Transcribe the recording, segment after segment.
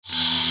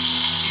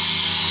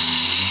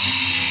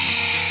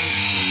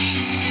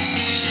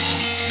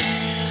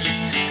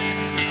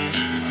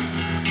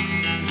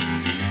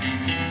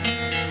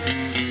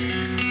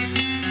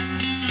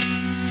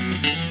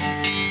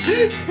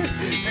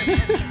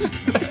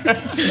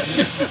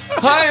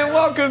Hi, and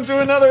welcome to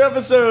another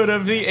episode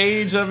of the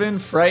Age of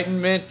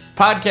Enfrightenment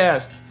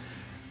podcast.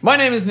 My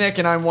name is Nick,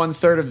 and I'm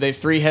 1/3 of the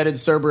three-headed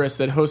Cerberus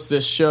that hosts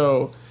this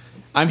show.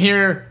 I'm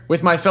here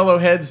with my fellow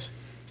heads,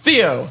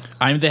 Theo.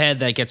 I'm the head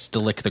that gets to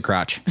lick the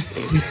crotch.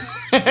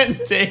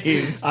 And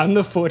Dave. I'm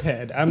the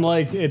foothead.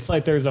 It's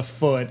like there's a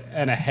foot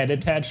and a head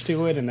attached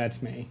to it, and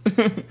that's me.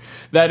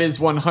 That is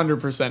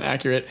 100%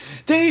 accurate.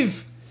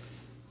 Dave,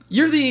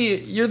 you're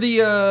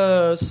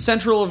the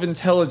central of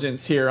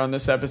intelligence here on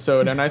this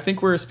episode, and I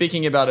think we're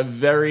speaking about a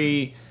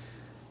very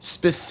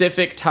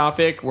specific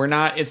topic.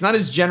 It's not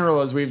as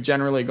general as we've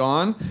generally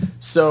gone,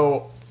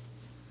 so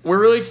we're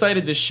really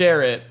excited to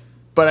share it.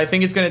 But I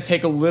think it's going to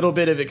take a little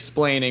bit of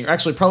explaining, or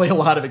actually probably a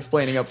lot of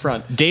explaining up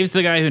front. Dave's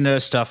the guy who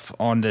knows stuff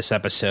on this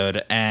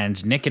episode,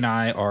 and Nick and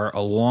I are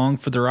along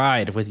for the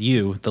ride with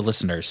you, the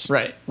listeners.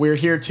 Right. We're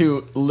here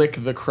to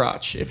lick the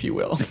crotch, if you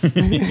will.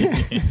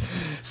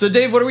 So,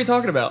 Dave, what are we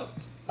talking about?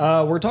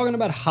 We're talking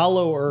about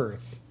Hollow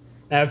Earth.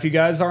 Now, if you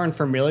guys aren't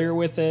familiar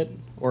with it,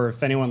 or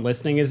if anyone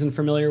listening isn't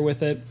familiar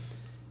with it,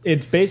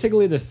 it's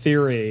basically the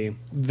theory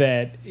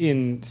that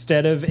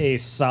instead of a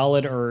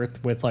solid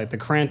Earth with like the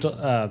crample,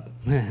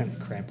 The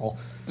crample.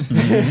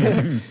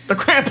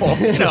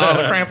 You know,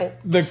 the crample.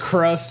 the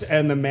crust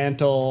and the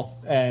mantle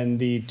and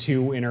the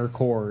two inner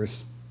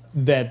cores,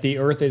 that the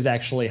Earth is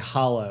actually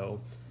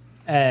hollow.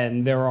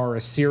 And there are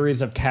a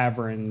series of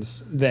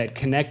caverns that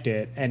connect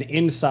it, and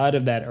inside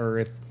of that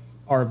Earth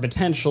are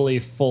potentially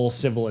full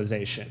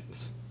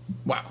civilizations.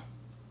 Wow.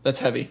 That's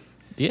heavy.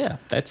 Yeah,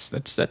 that's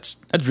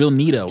real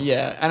neato.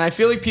 Yeah, and I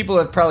feel like people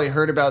have probably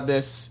heard about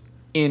this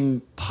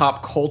in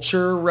pop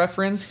culture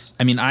reference.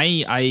 I mean,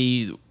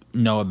 I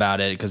know about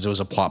it because there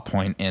was a plot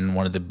point in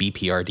one of the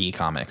BPRD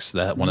comics,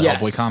 one of the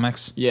Hellboy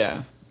comics.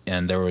 Yeah.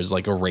 And there was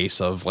like a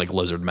race of like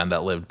lizard men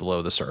that lived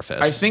below the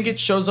surface. I think it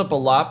shows up a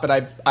lot,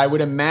 but I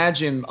would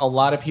imagine a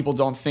lot of people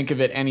don't think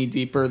of it any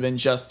deeper than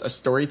just a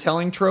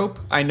storytelling trope.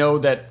 I know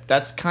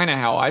that's kind of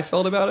how I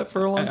felt about it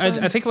for a long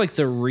time. I think like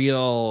the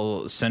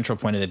real central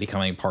point of it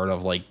becoming part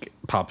of like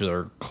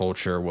popular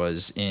culture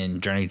was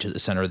in Journey to the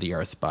Center of the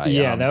Earth by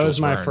that was Jules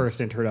my Verne.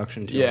 first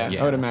introduction to yeah, it.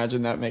 I would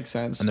imagine that makes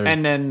sense. And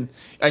And then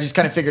I just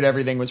kind of figured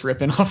everything was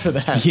ripping off of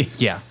that.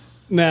 Yeah.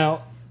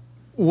 Now,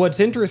 what's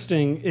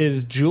interesting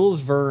is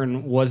Jules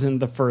Verne wasn't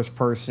the first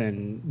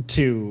person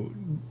to...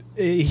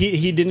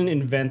 He didn't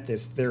invent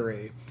this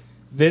theory.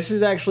 This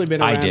has actually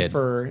been around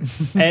for...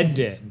 Ed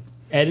did.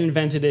 Ed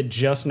invented it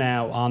just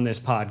now on this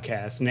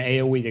podcast, an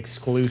AOE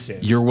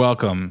exclusive. You're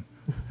welcome,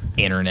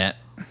 internet.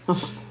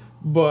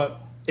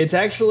 But it's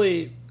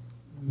actually...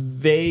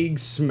 Vague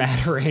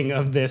smattering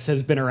of this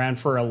has been around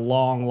for a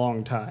long,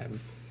 long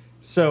time.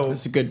 So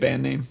It's a good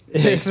band name.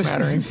 Thanks,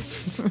 Smattering.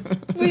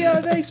 We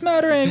are Vague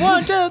Smattering.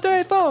 1, 2,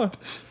 3, 4.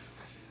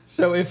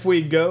 So if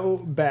we go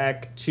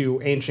back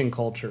to ancient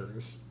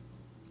cultures,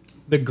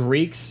 the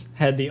Greeks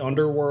had the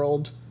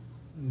underworld.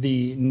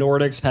 The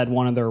Nordics had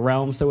one of their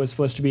realms that was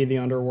supposed to be the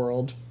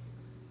underworld.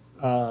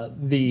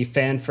 The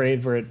fan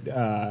favorite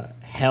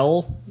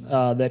Hell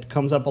that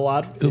comes up a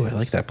lot. Ooh, I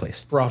like that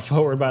place. Brought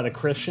forward by the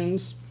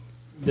Christians.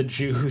 The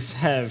Jews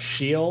have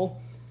Sheol.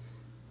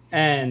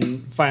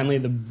 And finally,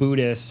 the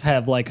Buddhists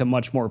have like a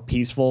much more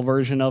peaceful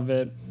version of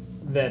it.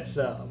 That's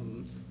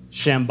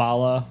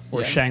Shambhala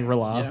or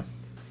Shangri-La. Yeah.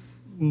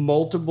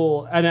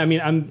 Multiple, and I mean,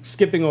 I'm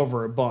skipping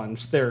over a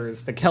bunch.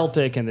 There's the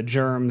Celtic and the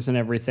Germs and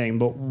everything,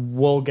 but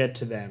we'll get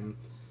to them.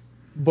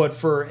 But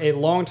for a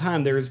long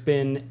time, there's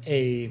been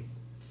a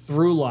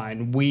through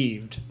line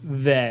weaved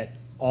that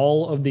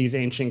all of these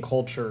ancient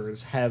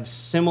cultures have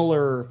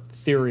similar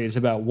theories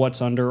about what's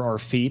under our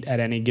feet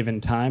at any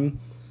given time.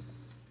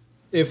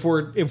 If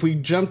we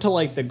jump to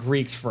like the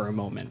Greeks for a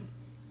moment,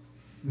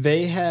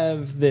 they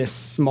have this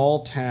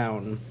small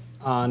town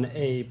on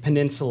a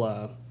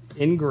peninsula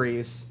in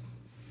Greece.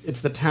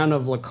 It's the town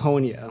of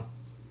Laconia.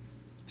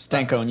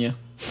 Stankonia.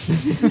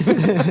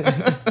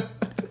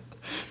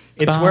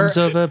 It's Bombs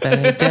over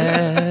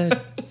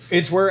Baghdad.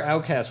 It's where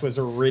Outcast was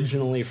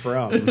originally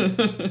from.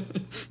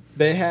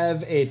 They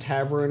have a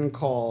tavern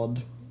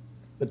called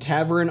the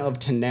Tavern of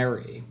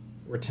Teneri,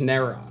 or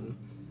Teneron.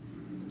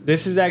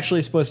 This is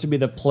actually supposed to be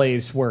the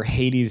place where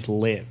Hades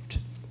lived.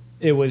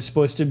 It was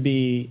supposed to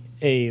be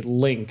a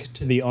link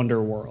to the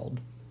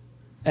underworld.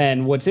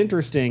 And what's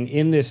interesting,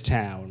 in this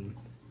town,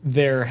 was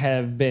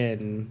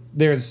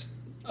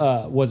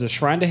a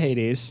shrine to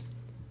Hades.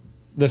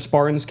 The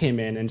Spartans came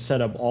in and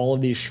set up all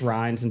of these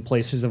shrines and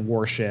places of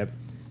worship.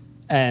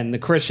 And the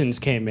Christians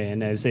came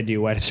in, as they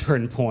do at a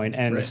certain point,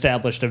 and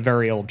established a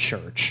very old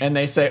church. And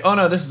they say, oh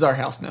no, this is our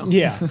house now.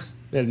 Yeah,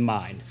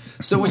 mine.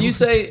 So when you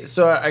say,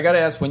 I gotta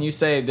ask, when you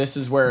say this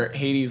is where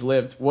Hades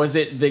lived, was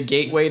it the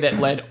gateway that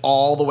led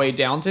all the way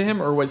down to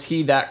him, or was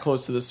he that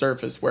close to the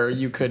surface where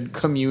you could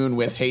commune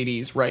with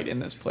Hades right in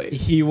this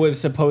place? He was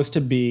supposed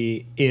to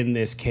be in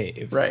this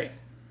cave. Right.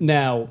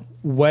 Now,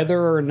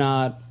 whether or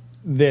not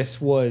this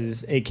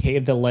was a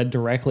cave that led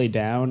directly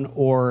down,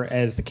 or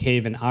as the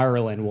cave in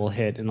Ireland we'll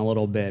hit in a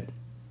little bit,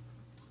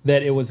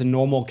 that it was a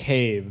normal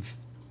cave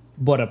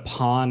but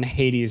upon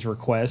Hades'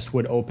 request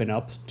would open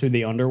up to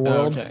the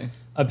underworld. Okay.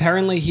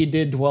 Apparently, he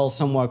did dwell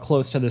somewhat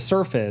close to the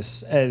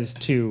surface as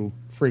to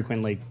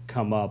frequently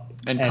come up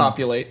And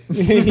copulate.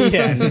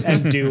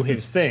 and do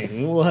his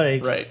thing.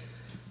 Like, Right.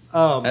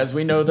 As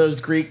we know, those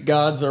Greek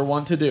gods are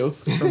wont to do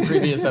from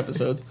previous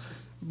episodes.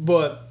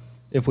 But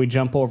if we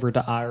jump over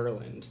to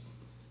Ireland,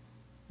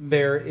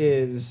 there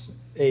is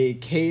a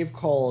cave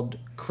called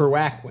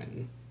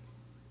Cruachan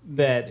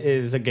that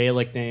is a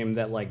Gaelic name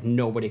that like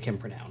nobody can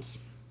pronounce.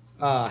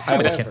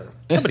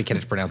 Nobody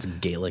can pronounce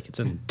Gaelic. It's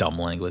a dumb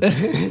language.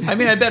 I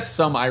mean, I bet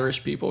some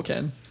Irish people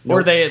can. Nope.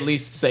 Or they at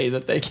least say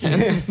that they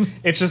can.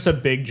 It's just a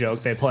big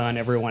joke they play on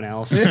everyone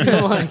else.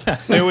 Like,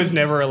 there was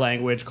never a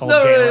language called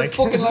Gaelic.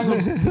 fucking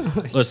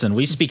language. Listen,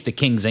 we speak the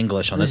King's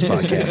English on this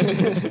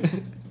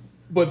podcast.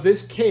 But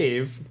this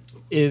cave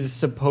is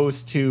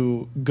supposed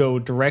to go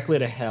directly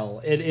to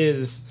hell. It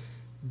is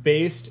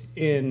based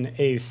in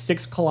a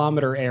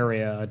 6-kilometer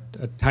area,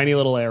 a tiny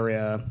little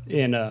area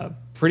in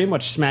pretty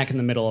much smack in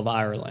the middle of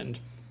Ireland,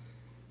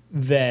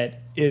 that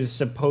is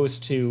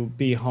supposed to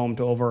be home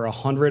to over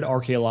 100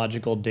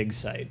 archaeological dig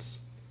sites.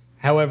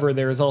 However,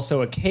 there is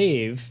also a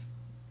cave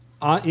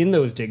in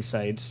those dig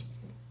sites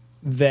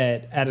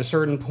that at a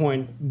certain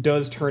point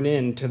does turn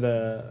into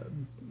the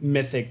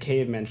mythic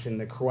cave mentioned,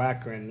 the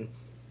Cruachan,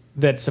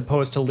 that's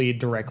supposed to lead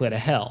directly to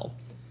hell.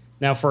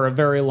 Now, for a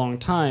very long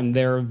time,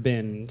 there have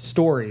been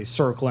stories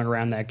circling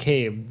around that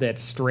cave that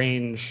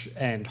strange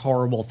and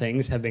horrible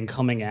things have been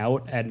coming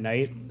out at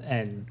night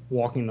and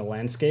walking the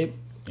landscape.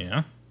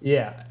 Yeah.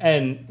 Yeah,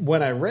 and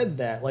when I read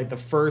that, like, the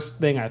first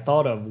thing I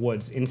thought of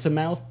was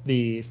Innsmouth,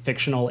 the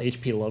fictional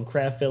H.P.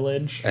 Lovecraft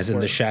village. As in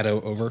the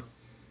shadow over?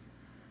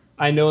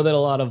 I know that a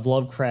lot of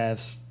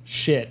Lovecraft's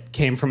shit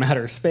came from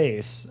outer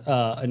space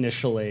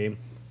initially,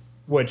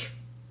 which,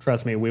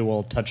 trust me, we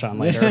will touch on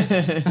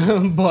later.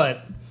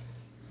 But,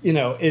 you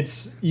know,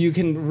 you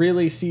can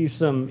really see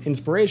some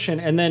inspiration.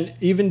 And then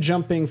even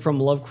jumping from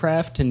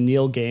Lovecraft to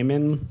Neil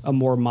Gaiman, a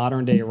more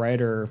modern-day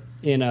writer,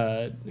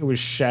 it was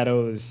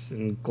Shadows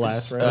and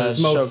Glass, right?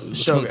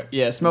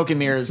 Smoke and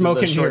Mirrors Smoke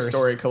is a and short Mirrors.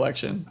 story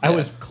collection. I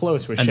was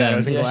close with And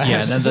Shadows then, and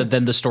Glass. yeah, and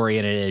then the story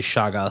in it is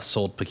Shoggoth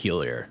sold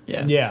peculiar.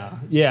 Yeah.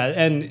 Yeah,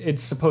 and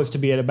it's supposed to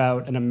be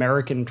about an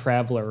American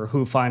traveler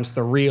who finds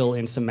the real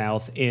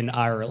Innsmouth in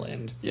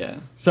Ireland. Yeah.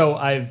 So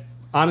I've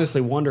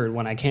honestly wondered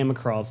when I came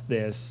across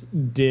this,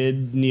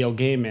 did Neil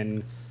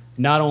Gaiman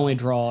not only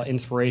draw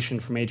inspiration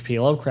from H.P.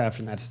 Lovecraft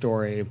in that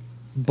story,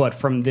 but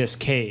from this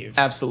cave?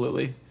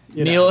 Absolutely.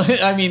 You Neil, know.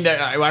 I mean,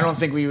 I don't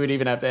think we would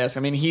even have to ask. I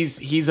mean,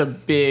 he's a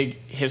big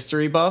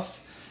history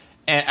buff,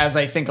 as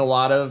I think a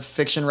lot of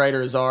fiction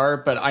writers are,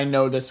 but I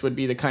know this would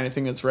be the kind of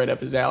thing that's right up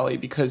his alley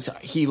because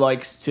he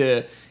likes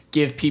to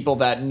give people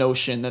that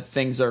notion that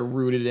things are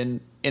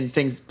rooted in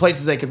things,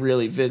 places they could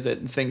really visit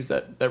and things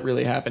that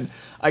really happen.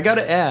 I got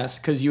to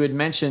ask, because you had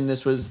mentioned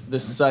this was the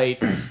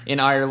site in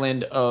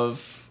Ireland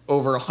of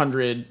over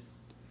 100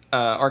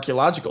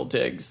 archaeological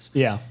digs.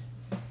 Yeah.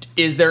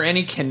 Is there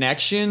any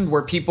connection?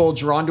 Were people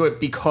drawn to it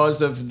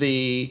because of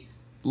the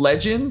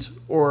legend,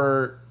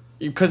 or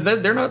because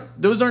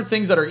those aren't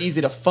things that are easy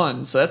to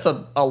fund? So that's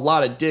a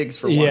lot of digs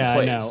for one place. Yeah,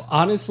 I know.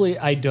 Honestly,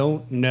 I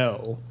don't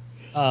know.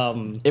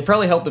 It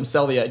probably helped them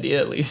sell the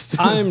idea, at least.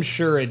 I'm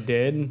sure it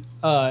did.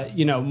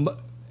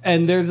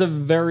 And there's a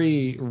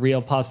very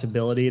real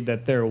possibility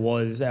that there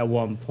was at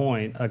one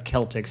point a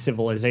Celtic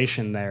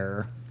civilization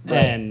there, Right.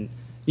 and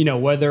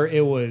whether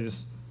it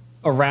was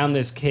around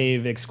this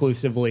cave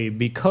exclusively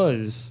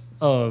because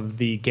of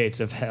the gates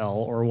of hell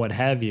or what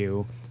have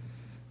you,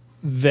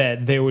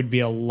 that there would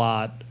be a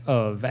lot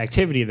of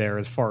activity there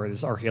as far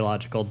as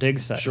archaeological dig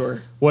sites.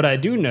 Sure. What I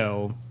do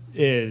know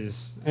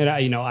is, and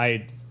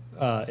I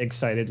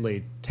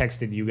excitedly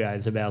texted you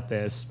guys about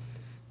this.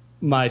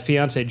 My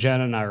fiance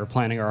Jen and I were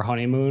planning our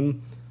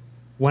honeymoon.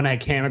 When I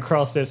came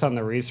across this on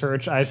the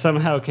research, I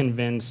somehow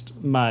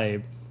convinced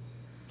my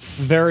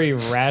very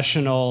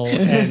rational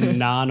and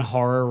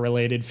non-horror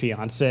related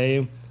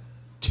fiance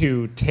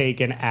to take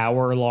an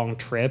hour-long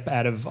trip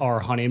out of our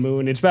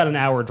honeymoon. It's about an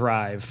hour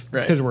drive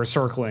because we're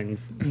circling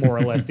more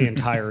or less the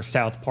entire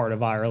south part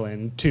of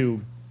Ireland to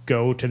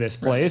go to this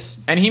place.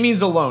 And he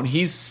means alone.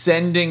 He's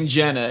sending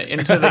Jenna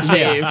into the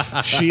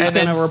cave. She's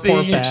going to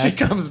report if back. she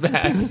comes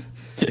back.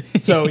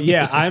 So,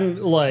 yeah, I'm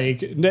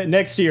like,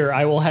 next year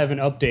I will have an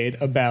update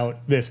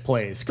about this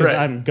place because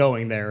I'm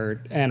going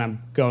there and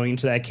I'm going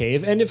to that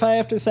cave. And if I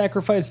have to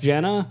sacrifice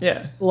Jenna,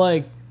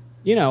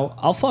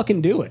 I'll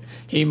fucking do it.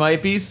 He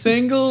might be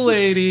single,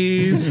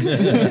 ladies.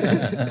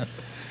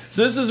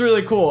 So this is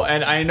really cool.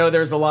 And I know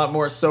there's a lot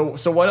more. So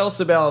what else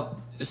about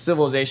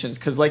civilizations?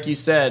 Because like you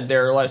said,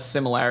 there are a lot of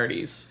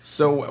similarities.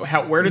 So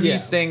where do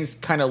these things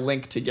kind of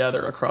link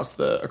together across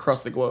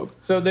the globe?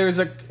 So there's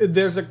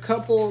a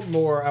couple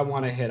more I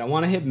want to hit. I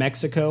want to hit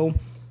Mexico.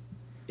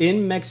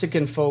 In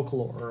Mexican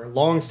folklore,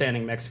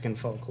 long-standing Mexican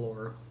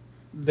folklore,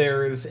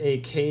 there's a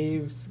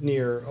cave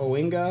near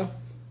Oinga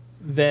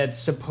that's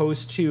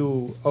supposed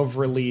to have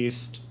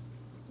released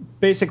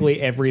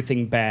basically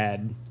everything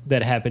bad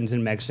that happens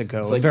in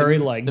Mexico. It's like Very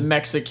the, like the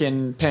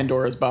Mexican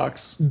Pandora's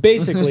box.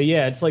 basically,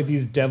 yeah, it's like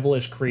these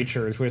devilish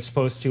creatures were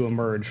supposed to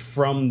emerge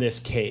from this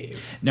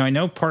cave. Now, I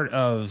know part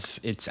of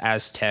its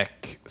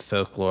Aztec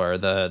folklore,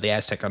 the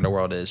Aztec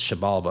underworld is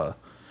Xibalba,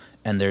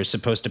 and there's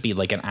supposed to be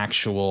like an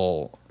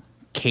actual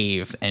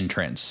cave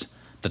entrance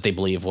that they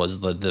believe was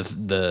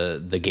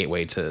the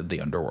gateway to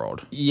the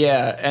underworld.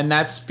 Yeah, and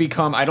that's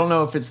become, I don't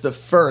know if it's the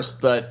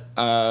first, but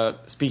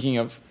speaking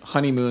of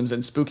honeymoons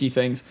and spooky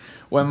things,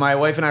 when my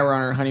wife and I were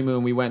on our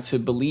honeymoon, we went to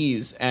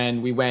Belize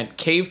and we went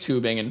cave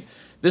tubing, and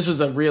this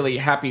was a really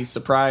happy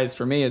surprise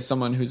for me as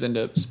someone who's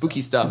into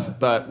spooky stuff.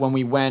 But when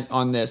we went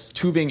on this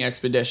tubing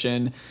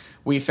expedition,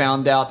 we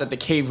found out that the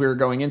cave we were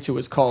going into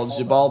was called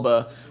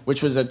Xibalba,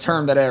 which was a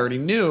term that I already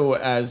knew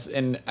as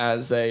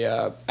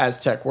a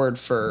Aztec word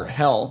for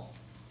hell.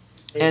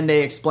 And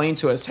they explained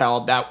to us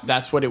how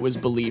that's what it was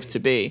believed to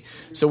be.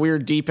 So we were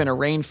deep in a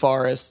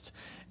rainforest,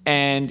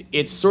 and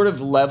it's sort of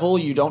level.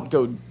 You don't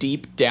go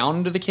deep down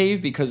into the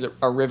cave because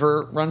a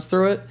river runs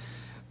through it.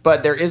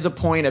 But there is a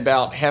point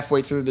about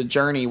halfway through the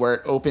journey where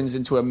it opens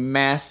into a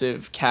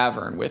massive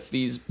cavern with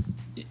these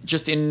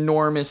just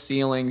enormous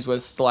ceilings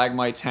with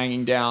stalagmites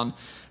hanging down,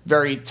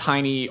 very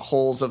tiny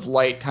holes of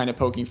light kind of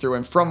poking through.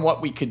 And from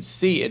what we could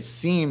see, it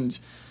seemed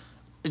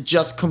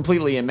just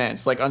completely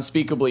immense, like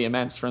unspeakably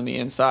immense from the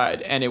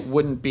inside. And it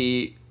wouldn't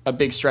be a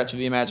big stretch of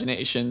the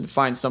imagination to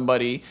find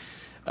somebody,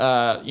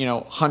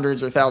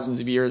 hundreds or thousands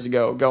of years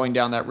ago going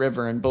down that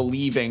river and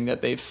believing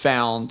that they've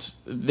found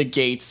the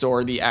gates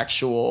or the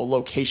actual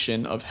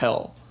location of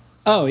hell.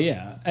 Oh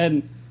yeah,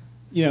 and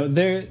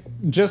there,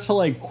 just to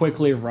like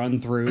quickly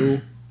run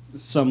through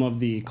some of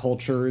the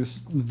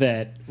cultures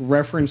that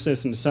reference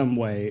this in some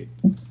way.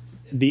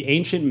 The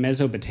ancient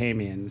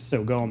Mesopotamians,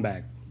 so going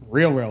back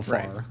real far,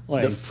 Right.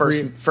 like The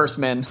first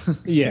men.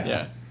 yeah.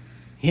 Yeah.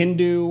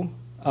 Hindu,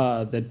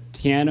 the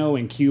Taino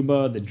in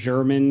Cuba, the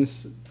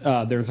Germans.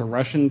 There's a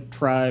Russian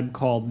tribe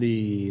called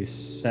the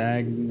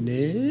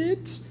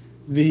Sagnits,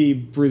 the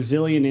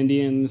Brazilian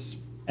Indians,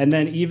 and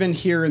then even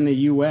here in the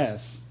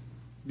U.S.,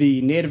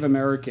 the Native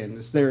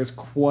Americans. There's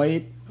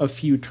quite a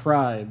few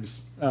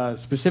tribes,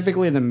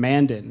 specifically the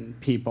Mandan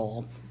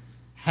people,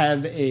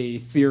 have a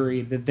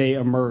theory that they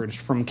emerged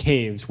from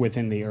caves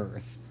within the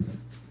earth.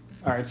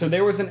 All right, so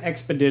there was an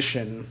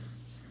expedition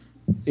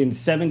in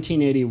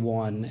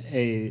 1781,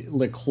 a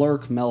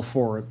Leclerc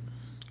Melfort.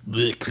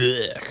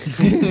 Leclerc.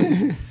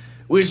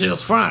 Which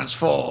is French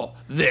for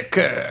the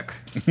Kirk.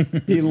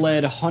 He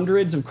led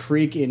hundreds of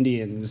Creek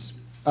Indians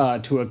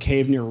to a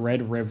cave near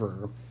Red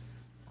River.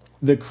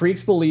 The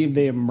Creeks believed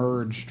they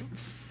emerged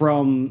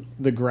from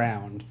the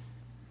ground.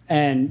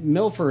 And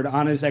Milford,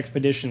 on his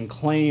expedition,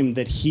 claimed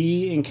that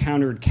he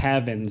encountered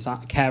caverns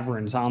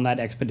on that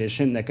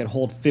expedition that could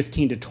hold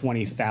 15 to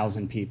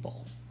 20,000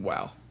 people.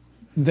 Wow.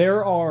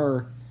 There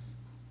are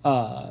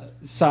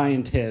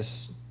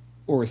scientists,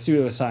 or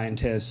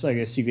pseudoscientists, I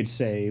guess you could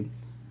say,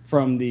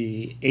 from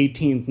the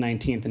 18th,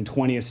 19th, and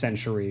 20th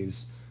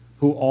centuries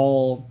who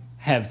all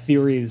have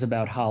theories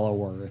about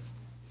Hollow Earth.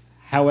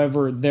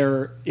 However,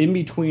 in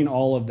between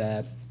all of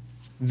that,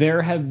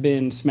 there have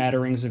been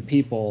smatterings of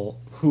people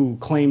who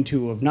claim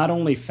to have not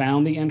only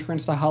found the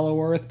entrance to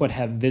Hollow Earth, but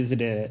have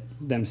visited it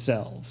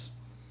themselves.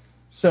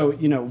 So,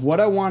 what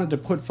I wanted to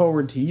put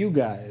forward to you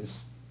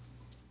guys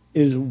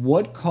is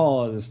what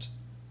caused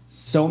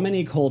so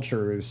many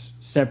cultures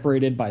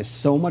separated by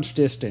so much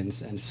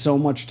distance and so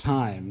much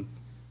time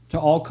to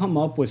all come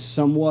up with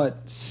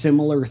somewhat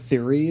similar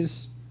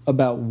theories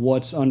about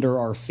what's under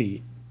our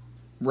feet.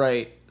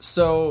 Right.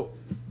 So,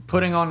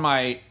 putting on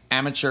my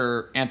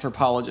amateur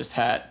anthropologist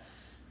hat,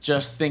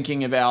 just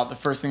thinking about the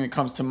first thing that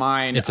comes to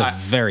mind. It's a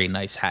very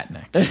nice hat,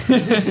 Nick.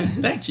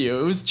 Thank you.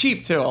 It was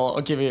cheap too.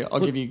 I'll give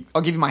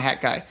you my hat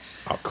guy.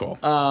 Oh,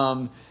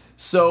 cool.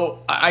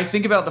 So I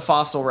think about the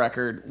fossil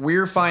record.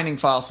 We're finding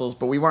fossils,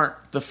 but we weren't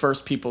the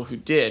first people who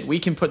did. We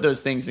can put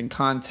those things in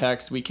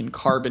context. We can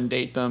carbon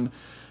date them.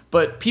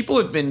 But people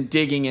have been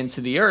digging into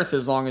the earth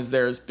as long as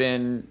there's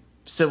been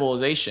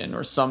civilization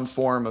or some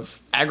form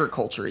of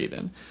agriculture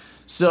even.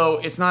 So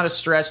it's not a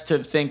stretch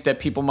to think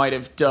that people might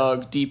have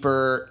dug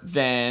deeper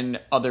than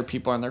other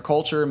people in their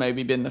culture,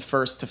 maybe been the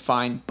first to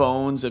find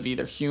bones of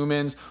either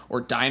humans or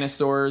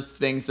dinosaurs,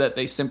 things that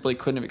they simply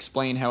couldn't have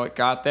explained how it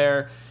got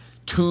there,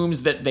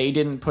 tombs that they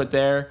didn't put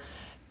there.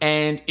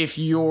 And if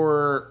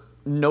your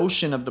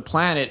notion of the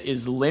planet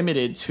is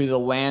limited to the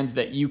land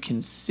that you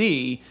can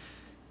see,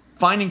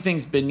 finding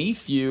things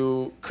beneath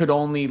you could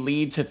only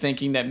lead to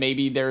thinking that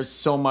maybe there's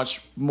so much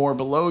more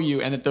below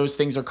you and that those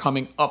things are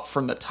coming up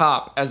from the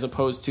top as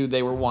opposed to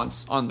they were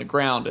once on the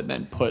ground and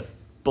then put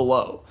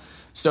below.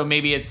 So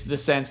maybe it's the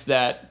sense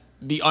that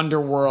the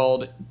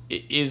underworld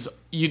is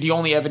the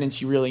only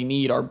evidence you really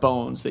need are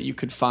bones that you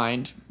could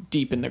find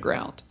deep in the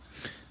ground.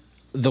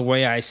 The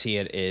way I see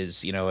it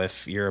is,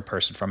 if you're a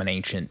person from an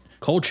ancient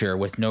culture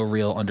with no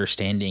real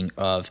understanding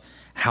of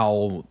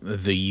how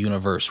the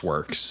universe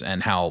works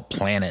and how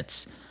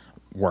planets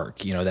work,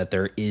 that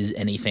there is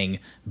anything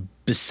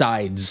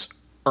besides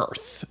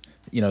Earth.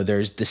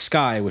 There's the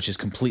sky, which is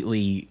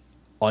completely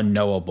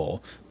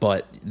unknowable.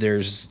 But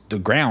there's the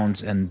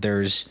grounds, and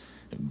there's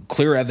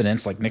clear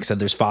evidence, like Nick said,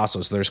 there's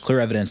fossils. There's clear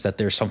evidence that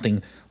there's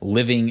something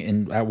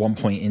living at one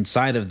point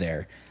inside of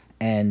there.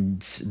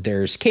 And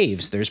there's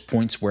caves. There's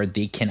points where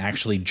they can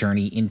actually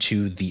journey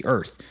into the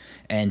earth.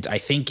 And I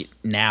think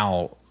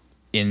now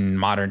in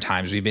modern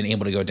times, we've been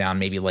able to go down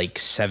maybe like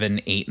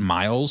 7-8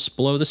 miles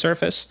below the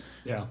surface.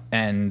 Yeah.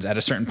 And at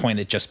a certain point,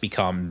 it just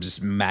becomes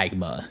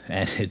magma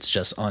and it's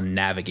just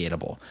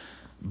unnavigatable.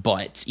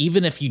 But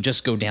even if you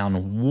just go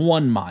down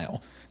 1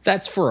 mile,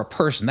 that's for a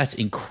person. That's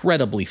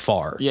incredibly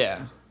far.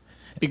 Yeah.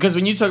 Because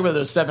when you talk about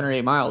those 7 or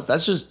 8 miles,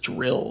 that's just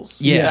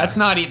drills. Yeah. That's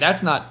not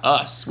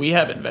us. We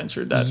haven't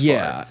ventured that far.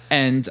 Yeah.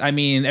 And I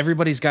mean,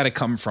 everybody's got to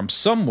come from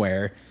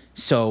somewhere.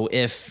 So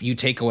if you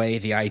take away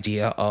the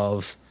idea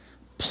of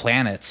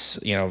planets,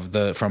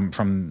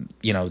 from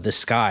the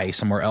sky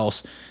somewhere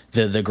else,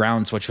 the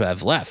ground's what you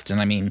have left.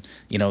 And I mean,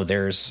 you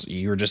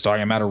were just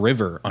talking about a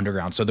river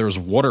underground. So there's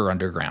water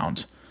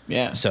underground.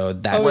 Yeah. So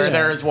that's where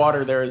there is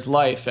water, there is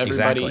life.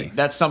 Everybody, Exactly.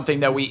 That's something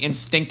that we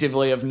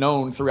instinctively have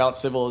known throughout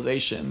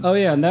civilization. Oh,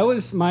 yeah, and that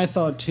was my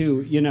thought,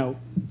 too.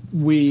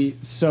 We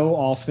so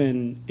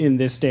often in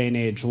this day and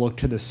age look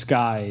to the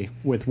sky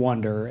with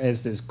wonder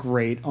as this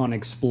great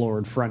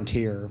unexplored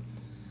frontier.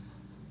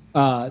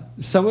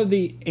 Some of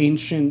the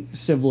ancient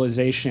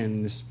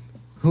civilizations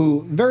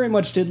who very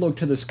much did look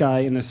to the sky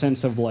in the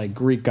sense of, like,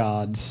 Greek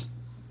gods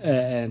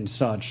and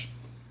such.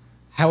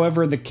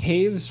 However, the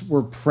caves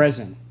were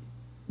present.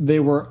 They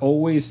were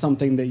always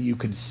something that you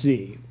could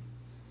see.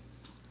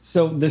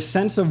 So the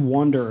sense of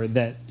wonder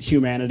that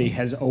humanity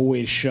has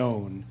always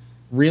shown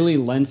really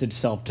lends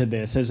itself to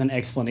this as an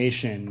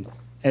explanation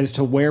as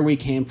to where we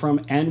came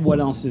from and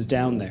what else is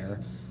down there.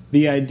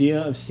 The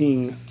idea of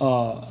seeing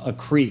a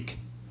creek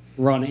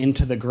run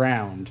into the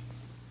ground,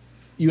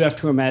 you have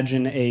to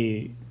imagine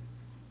a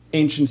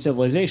ancient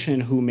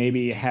civilization who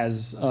maybe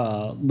has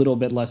a little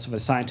bit less of a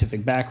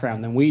scientific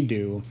background than we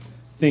do,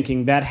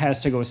 thinking that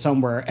has to go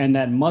somewhere and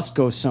that must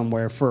go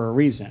somewhere for a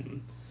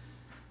reason.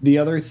 The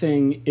other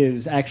thing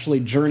is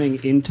actually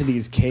journeying into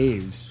these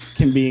caves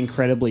can be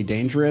incredibly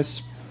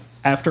dangerous.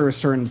 After a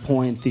certain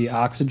point, the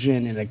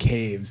oxygen in a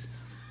cave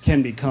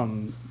can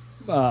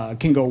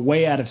go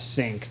way out of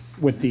sync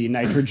with the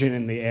nitrogen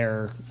in the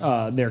air.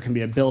 There can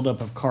be a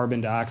buildup of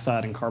carbon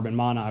dioxide and carbon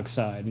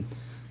monoxide,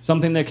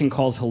 something that can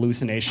cause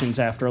hallucinations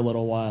after a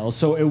little while.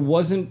 So it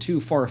wasn't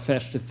too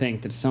far-fetched to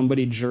think that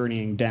somebody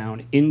journeying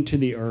down into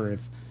the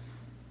earth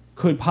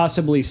could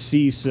possibly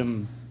see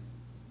some,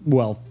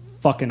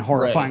 fucking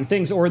horrifying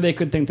things, or they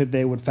could think that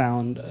they would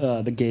found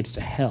the gates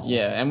to hell.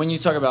 Yeah, and when you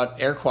talk about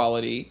air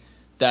quality,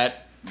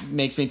 that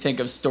makes me think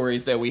of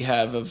stories that we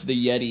have of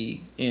the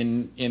Yeti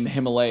in the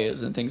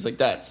Himalayas and things like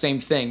that. Same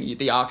thing.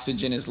 The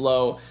oxygen is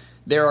low.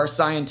 There are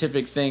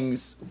scientific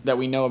things that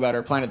we know about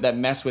our planet that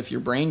mess with your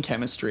brain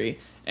chemistry,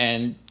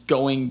 and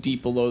going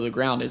deep below the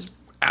ground is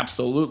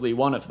absolutely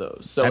one of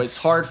those. So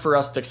it's hard for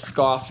us to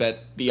scoff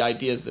at the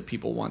ideas that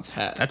people once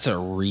had. That's a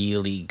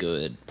really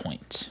good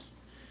point.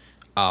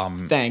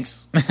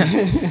 Thanks.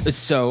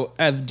 So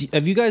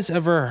have you guys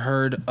ever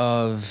heard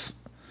of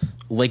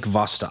Lake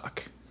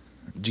Vostok?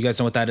 Do you guys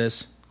know what that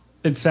is?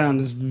 It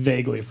sounds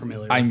vaguely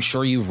familiar. I'm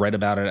sure you've read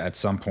about it at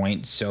some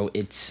point. So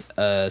it's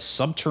a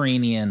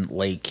subterranean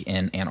lake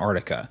in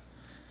Antarctica,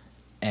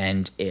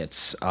 and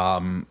it's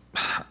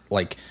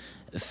like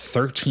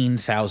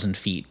 13,000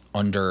 feet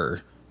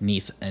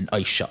underneath an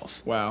ice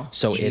shelf. Wow.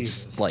 So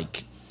Jesus. it's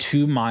like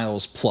 2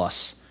 miles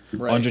plus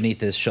underneath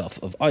this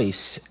shelf of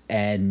ice,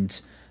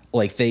 and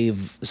like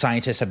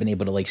scientists have been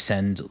able to like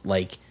send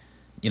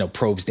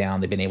probes down.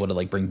 They've been able to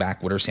like bring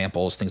back water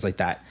samples, things like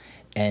that.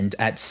 And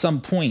at some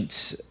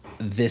point,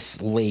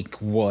 this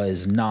lake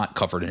was not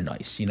covered in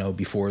ice,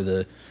 before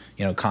the,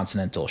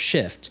 continental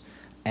shift.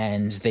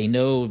 And they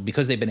know,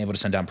 because they've been able to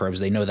send down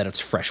probes, they know that it's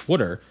fresh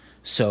water.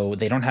 So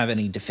they don't have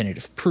any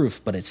definitive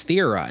proof, but it's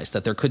theorized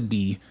that there could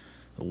be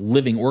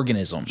living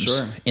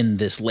organisms in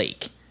this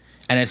lake.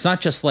 And it's not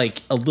just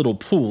like a little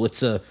pool.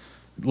 It's a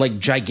like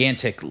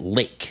gigantic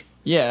lake.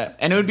 Yeah,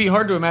 and it would be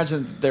hard to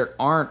imagine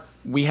that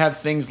we have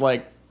things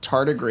like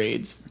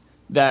tardigrades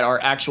that are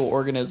actual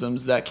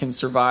organisms that can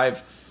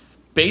survive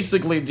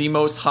basically the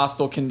most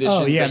hostile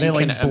conditions they you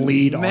can like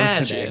bleed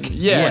imagine. arsenic.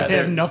 Yeah, They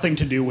have nothing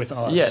to do with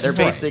us. Yeah, they're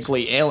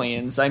basically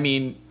aliens. I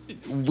mean,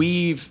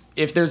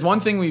 if there's one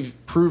thing we've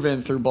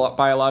proven through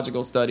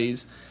biological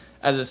studies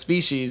as a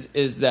species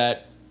is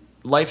that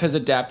life has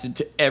adapted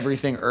to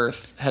everything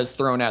Earth has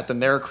thrown at them.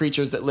 There are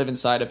creatures that live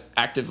inside of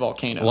active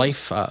volcanoes.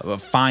 Life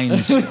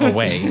finds a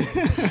way.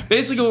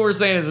 Basically, what we're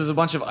saying is there's a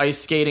bunch of ice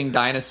skating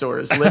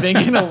dinosaurs living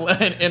in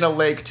a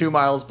lake 2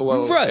 miles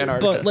below Antarctica.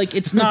 But like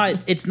it's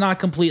not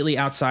completely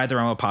outside the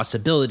realm of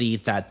possibility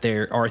that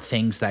there are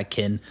things that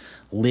can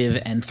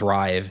live and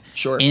thrive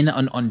in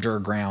an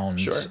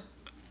underground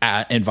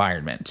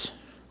environment.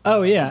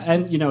 Oh yeah,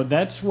 and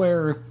that's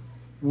where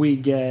we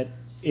get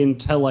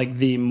into like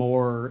the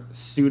more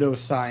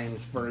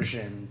pseudoscience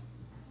version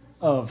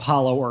of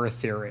hollow earth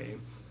theory.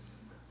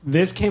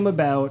 This came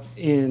about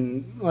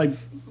in like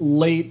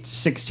late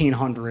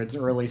 1600s,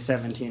 early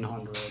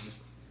 1700s,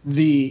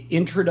 the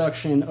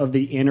introduction of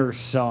the inner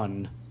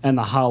sun and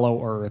the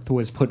hollow earth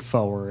was put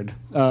forward.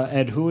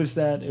 Ed, who was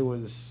that? It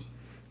was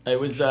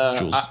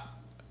Jules.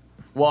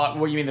 What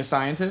you mean, the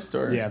scientist,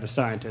 or the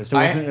scientist.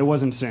 It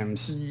wasn't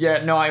Sims.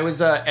 Yeah, no, it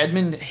was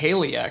Edmund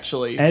Halley,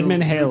 actually.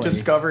 Who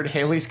discovered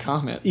Halley's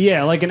Comet.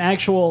 Yeah, like an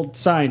actual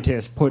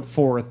scientist put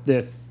forth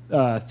the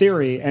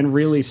theory and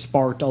really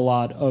sparked a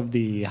lot of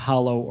the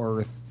hollow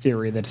earth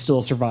theory that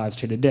still survives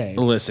to today.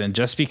 Listen,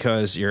 just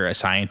because you're a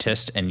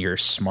scientist and you're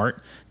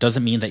smart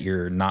doesn't mean that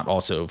you're not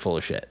also full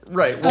of shit.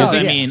 Right. Because,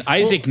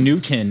 Isaac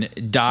Newton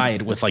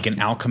died with, like, an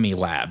alchemy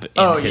lab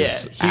in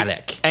his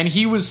attic. And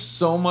he was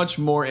so much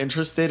more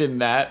interested in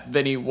that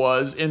than he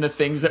was in the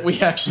things that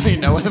we actually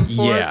know him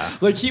for. Yeah.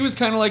 Like, he was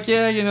kind of like,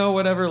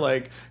 whatever,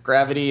 like,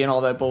 gravity and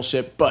all that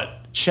bullshit, but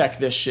check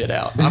this shit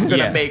out. I'm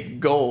going to make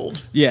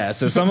gold. Yeah,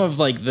 so some of,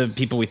 like, the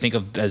people we think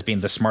of as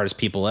being the smartest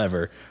people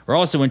ever are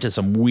also into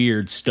some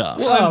weird stuff.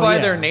 Well, and by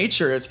their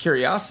nature, it's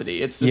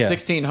curiosity. It's the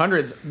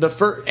 1600s.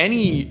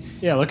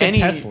 Look at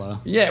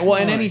Tesla. Yeah, well,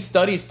 and any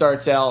study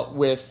starts out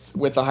with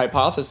a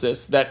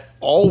hypothesis that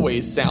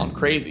always sound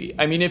crazy.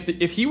 I mean,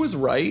 if he was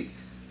right,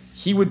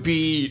 he would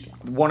be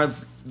one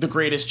of the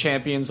greatest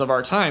champions of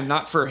our time,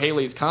 not for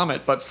Halley's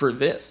Comet, but for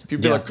this.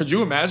 People be like, could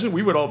you imagine?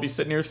 We would all be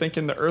sitting here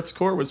thinking the Earth's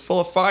core was full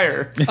of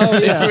fire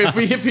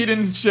if he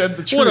didn't shed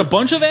the truth. What a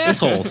bunch of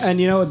assholes. And,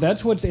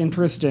 that's what's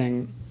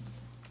interesting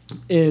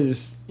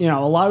is, a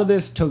lot of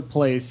this took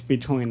place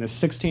between the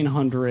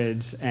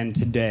 1600s and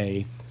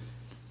today.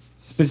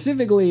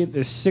 Specifically,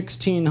 the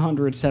 1600s,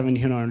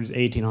 1700s,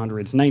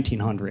 1800s,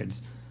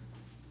 1900s.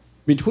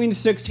 Between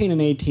 16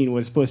 and 18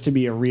 was supposed to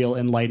be a real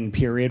enlightened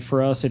period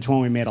for us. It's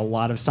when we made a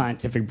lot of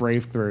scientific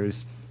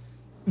breakthroughs.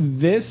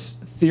 This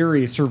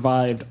theory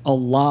survived a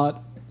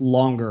lot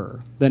longer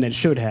than it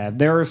should have.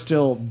 There are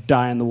still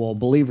die-in-the-wool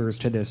believers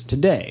to this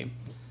today.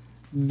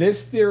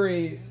 This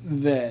theory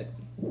that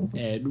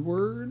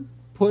Edward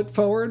put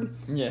forward...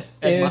 Yeah,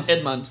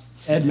 Edmund.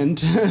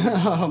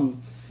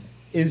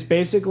 Is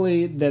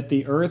basically that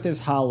the Earth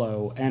is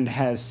hollow and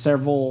has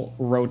several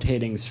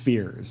rotating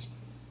spheres.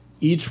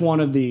 Each one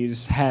of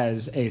these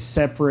has a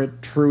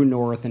separate true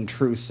north and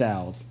true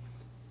south.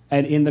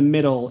 And in the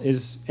middle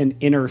is an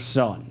inner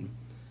sun.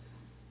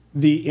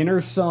 The inner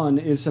sun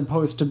is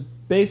supposed to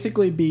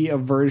basically be a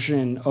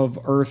version of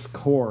Earth's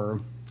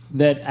core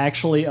that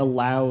actually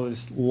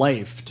allows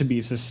life to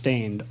be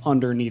sustained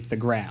underneath the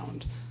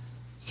ground.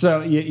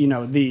 So,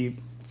 the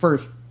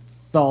first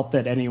thought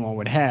that anyone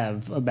would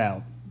have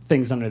about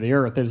things under the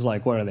earth is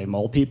like, what are they,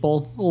 mole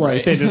people?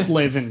 Like, they just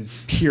live in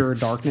pure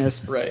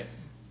darkness. Right.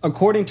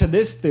 According to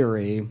this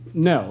theory,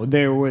 no,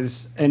 there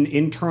was an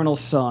internal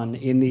sun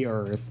in the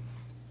earth,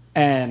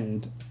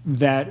 and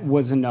that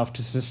was enough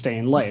to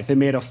sustain life. It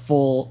made a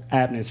full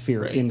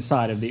atmosphere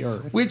inside of the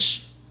earth.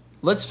 Which,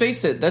 let's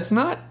face it, that's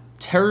not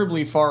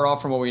terribly far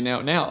off from what we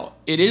know now.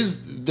 It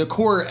is the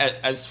core,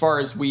 as far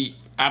as we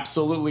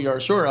absolutely are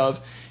sure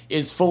of,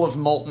 is full of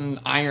molten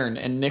iron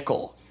and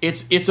nickel.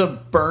 It's a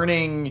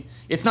burning,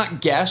 it's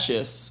not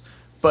gaseous,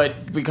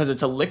 but because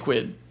it's a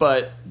liquid,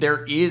 but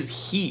there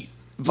is heat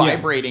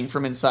vibrating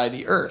from inside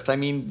the earth. I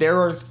mean,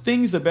 there are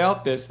things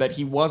about this that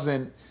he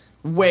wasn't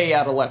way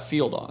out of left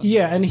field on.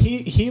 Yeah, and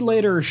he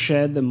later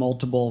shed the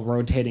multiple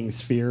rotating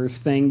spheres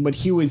thing, but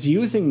he was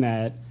using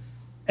that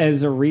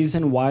as a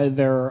reason why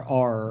there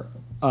are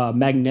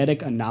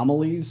magnetic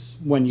anomalies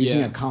when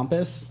using a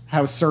compass,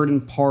 how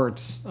certain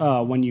parts,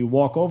 when you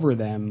walk over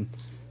them,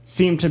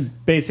 seem to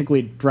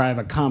basically drive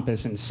a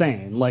compass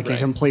insane. Like, it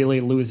completely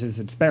loses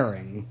its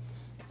bearing,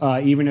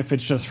 even if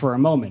it's just for a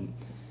moment.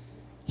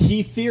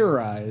 He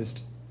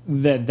theorized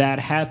that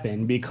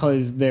happened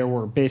because there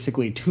were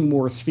basically two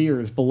more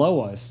spheres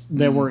below us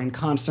that were in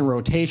constant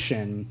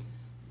rotation,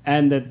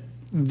 and that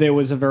there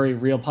was a very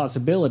real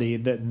possibility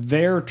that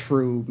their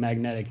true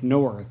magnetic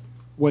north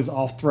was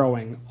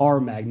off-throwing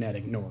our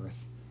magnetic north.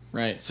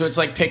 Right. So it's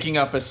like picking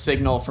up a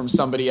signal from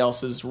somebody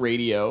else's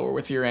radio or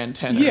with your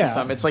antenna or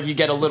something. It's like you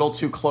get a little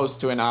too close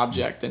to an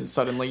object and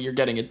suddenly you're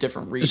getting a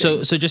different reading.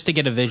 So just to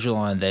get a visual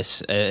on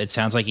this, it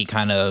sounds like he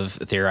kind of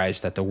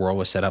theorized that the world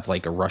was set up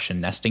like a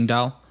Russian nesting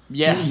doll.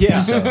 Yeah. Yeah,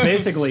 so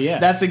basically, yes.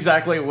 That's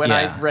exactly when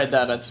I read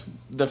that. That's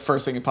the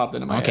first thing that popped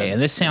into my head. Okay,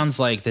 and this sounds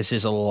like this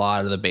is a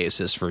lot of the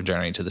basis for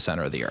Journey to the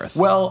Center of the Earth.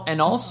 Well,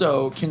 and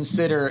also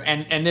consider,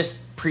 and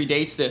this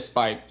predates this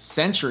by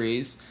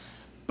centuries,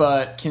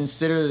 but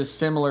consider the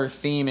similar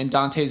theme in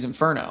Dante's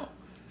Inferno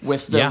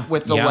with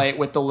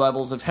the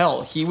levels of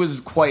hell. He was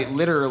quite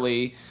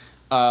literally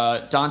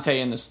Dante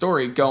in the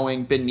story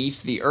going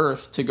beneath the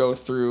earth to go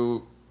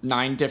through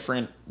 9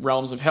 different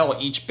realms of hell,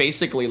 each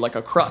basically like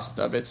a crust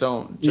of its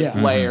own, just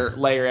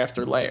layer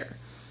after layer.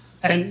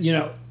 And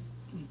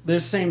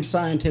this same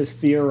scientist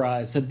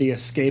theorized that the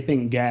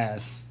escaping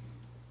gas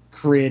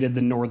created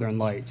the Northern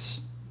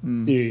Lights,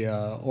 the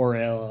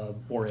Aurora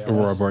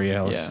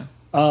Borealis.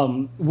 Yeah.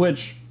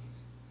 Which,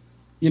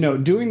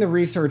 doing the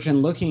research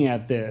and looking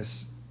at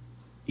this,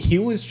 he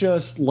was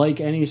just like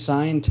any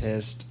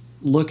scientist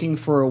looking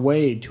for a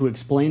way to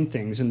explain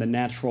things in the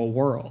natural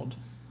world.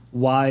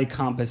 why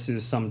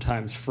compasses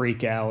sometimes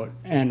freak out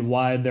and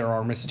why there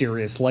are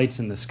mysterious lights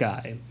in the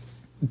sky.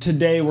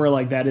 Today, we're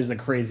like, that is a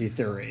crazy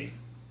theory.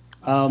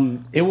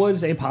 It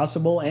was a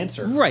possible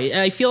answer. Right.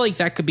 I feel like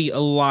that could be a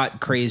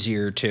lot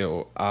crazier,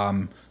 too.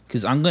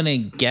 Because I'm going to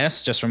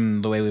guess, just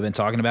from the way we've been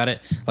talking about it,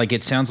 like,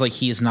 it sounds like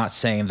he's not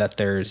saying that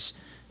there's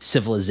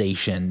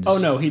civilizations. Oh,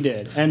 no, he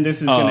did. And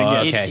this is going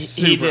to get okay.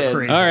 super He did.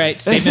 crazy. All right.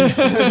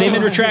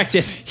 Statement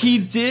retracted. He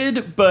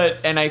did,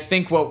 and I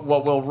think what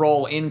we'll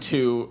roll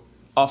into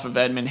off of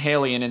Edmund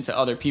Haley and into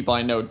other people,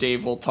 I know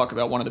Dave will talk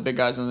about one of the big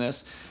guys on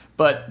this,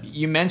 but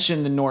you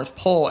mentioned the North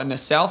Pole and the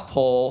South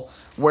Pole,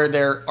 where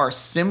there are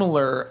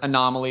similar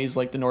anomalies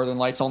like the Northern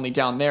Lights, only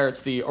down there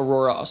it's the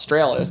Aurora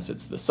Australis,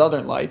 it's the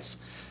Southern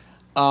Lights.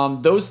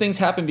 Those things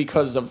happen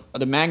because of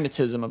the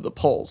magnetism of the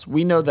poles.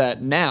 We know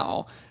that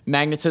now.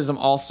 Magnetism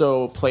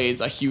also plays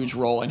a huge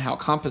role in how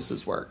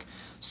compasses work.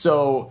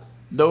 So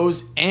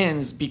those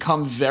ends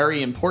become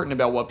very important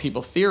about what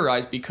people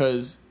theorize,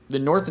 because the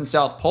North and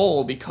South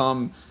Pole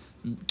become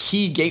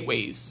key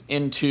gateways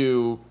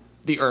into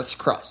the Earth's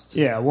crust.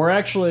 Yeah,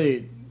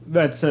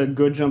 that's a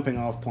good jumping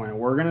off point.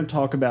 We're going to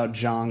talk about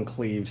John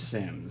Cleve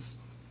Sims,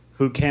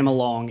 who came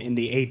along in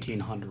the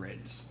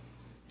 1800s.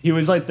 He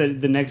was like the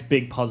next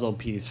big puzzle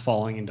piece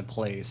falling into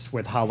place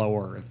with Hollow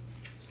Earth.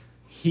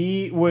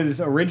 He was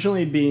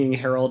originally being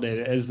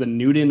heralded as the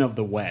Newton of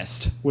the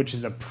West, which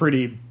is a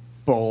pretty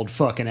bold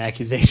fucking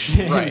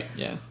accusation. Right,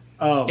 yeah.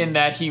 In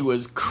that he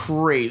was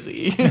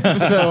crazy.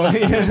 So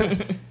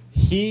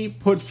he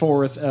put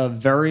forth a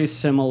very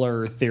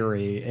similar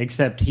theory,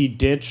 except he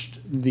ditched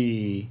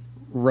the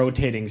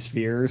rotating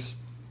spheres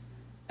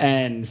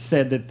and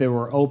said that there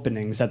were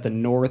openings at the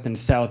North and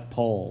South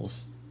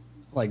poles,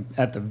 like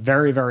at the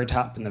very, very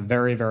top and the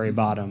very, very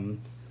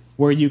bottom,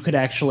 where you could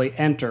actually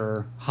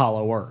enter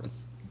Hollow Earth.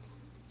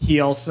 He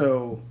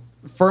also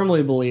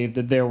firmly believed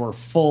that there were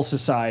full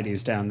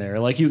societies down there.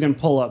 Like, you can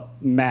pull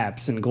up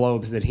maps and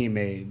globes that he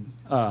made,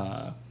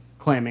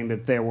 claiming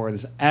that there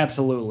was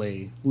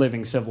absolutely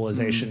living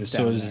civilizations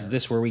down there. So is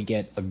this where we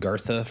get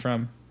Agartha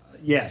from?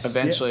 Yes.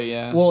 Eventually,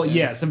 yeah. Well,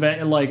 Yeah. yes.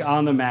 Like,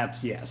 on the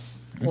maps,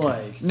 yes. Okay.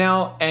 Like,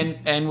 Now,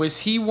 and was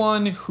he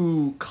one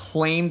who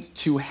claimed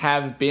to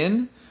have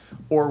been,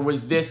 or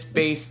was this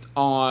based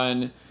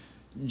on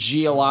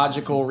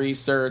geological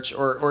research,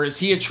 or is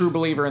he a true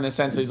believer in the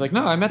sense that he's like,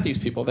 no, I met these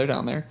people, they're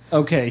down there?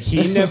 okay,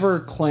 he never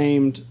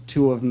claimed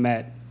to have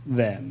met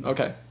them.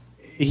 Okay.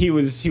 He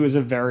was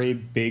a very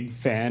big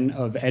fan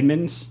of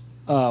Edmund's,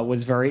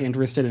 was very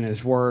interested in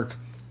his work,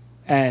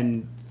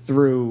 and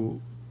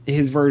through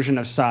his version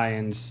of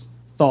science,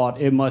 thought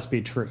it must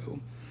be true.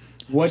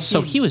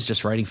 So he was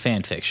just writing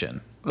fan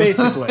fiction.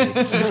 basically,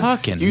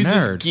 Fucking He was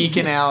nerd. just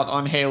geeking out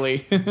on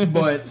Haley.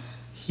 but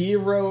he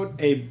wrote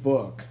a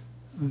book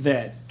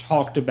that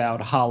talked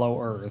about Hollow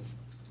Earth,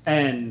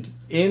 and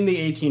in the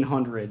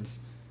 1800s,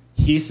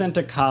 he sent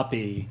a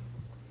copy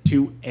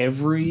to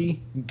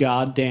every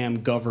goddamn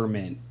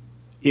government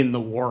in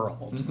the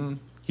world. Mm-hmm.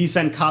 He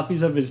sent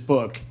copies of his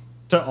book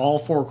to all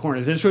four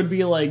corners. This would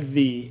be like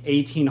the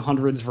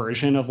 1800s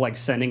version of like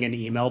sending an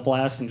email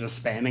blast and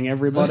just spamming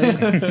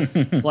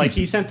everybody. Like,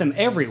 he sent them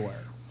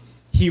everywhere.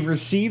 He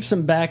received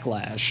some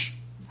backlash.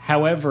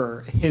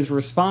 However, his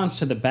response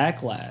to the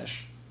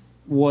backlash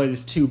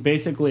was to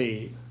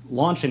basically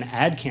launch an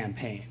ad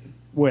campaign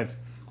with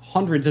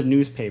hundreds of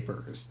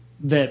newspapers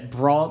that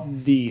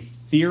brought the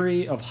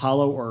theory of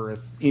Hollow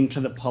Earth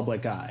into the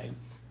public eye.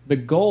 The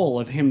goal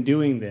of him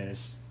doing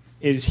this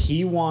is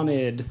he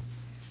wanted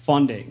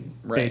funding,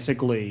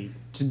 basically,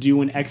 to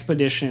do an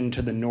expedition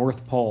to the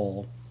North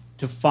Pole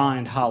to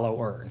find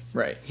Hollow Earth.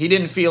 Right. He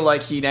didn't feel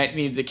like he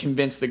needed to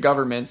convince the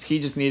governments. He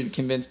just needed to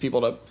convince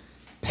people to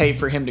pay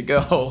for him to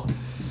go.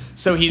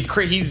 So he's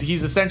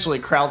essentially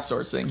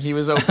crowdsourcing. He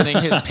was opening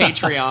his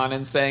Patreon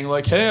and saying,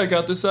 like, hey, I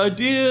got this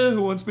idea.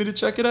 Who wants me to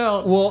check it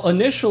out? Well,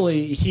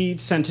 initially, he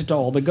sent it to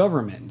all the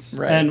governments,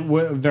 Right. and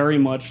very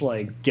much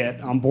like,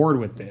 get on board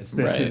with this.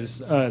 This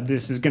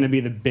is going to be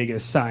the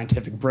biggest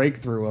scientific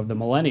breakthrough of the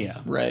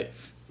millennia. Right.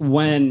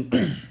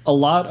 When a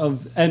lot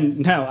of, and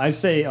now I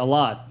say a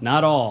lot,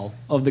 not all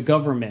of the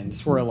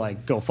governments were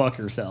like, go fuck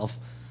yourself.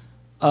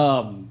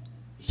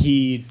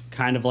 He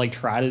kind of like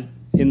tried it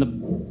in the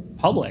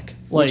public,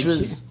 like, Which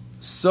was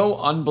so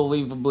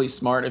unbelievably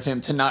smart of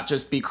him to not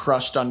just be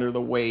crushed under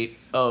the weight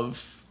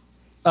of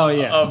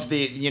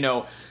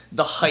the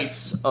the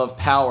heights of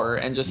power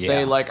and just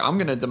say, like, I'm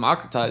going to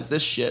democratize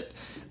this shit.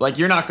 Like,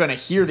 you're not going to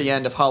hear the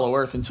end of Hollow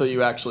Earth until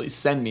you actually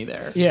send me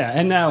there. Yeah,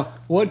 and now,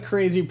 what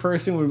crazy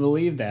person would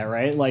believe that,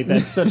 right? Like,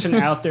 that's such an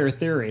out there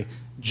theory.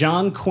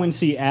 John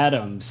Quincy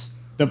Adams,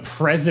 the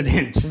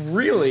president,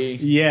 Really?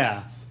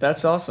 yeah,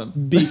 That's awesome.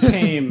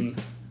 became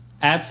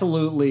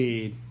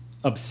absolutely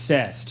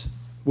obsessed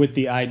with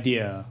the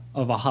idea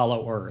of a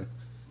hollow earth.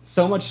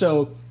 So much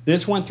so,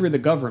 this went through the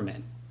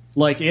government.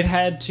 Like, it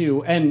had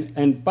to,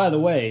 and by the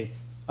way,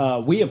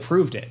 we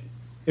approved it.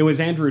 It was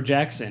Andrew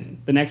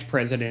Jackson, the next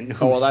president.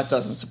 Who Oh, well, that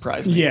doesn't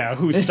surprise me. Yeah,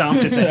 who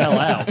stomped it the hell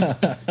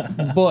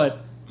out. But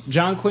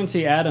John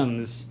Quincy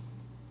Adams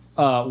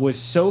was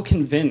so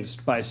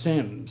convinced by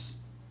Sims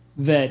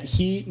that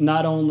he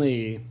not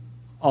only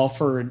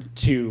offered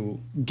to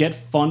get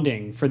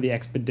funding for the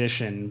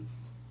expedition,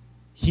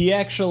 he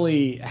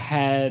actually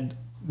had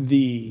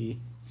the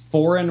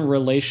Foreign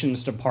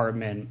Relations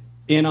Department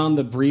in on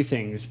the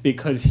briefings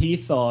because he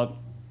thought,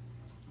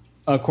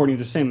 according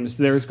to Sims,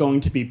 there's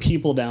going to be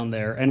people down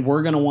there and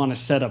we're going to want to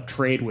set up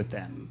trade with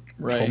them.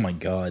 Right. Oh my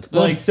god.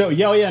 Like, so,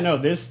 no,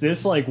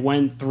 this like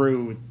went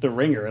through the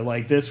ringer.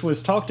 Like, this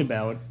was talked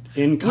about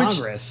in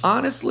Congress. Which,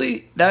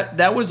 honestly,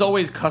 that was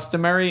always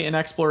customary in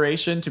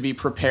exploration, to be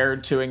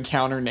prepared to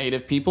encounter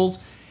native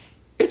peoples.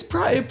 It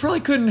probably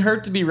couldn't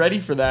hurt to be ready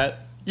for that.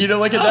 You know,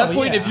 like at that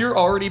point, if you're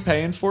already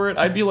paying for it,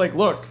 I'd be like,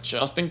 look,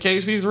 just in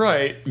case he's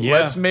right,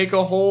 let's make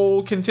a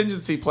whole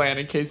contingency plan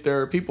in case there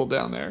are people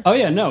down there. Oh,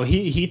 yeah, no,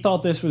 he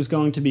thought this was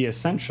going to be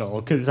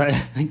essential because I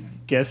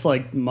guess,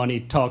 like, money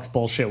talks,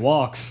 bullshit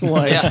walks,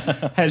 like,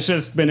 has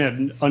just been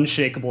an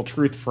unshakable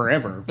truth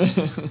forever.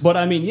 But,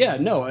 I mean,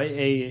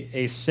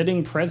 a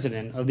sitting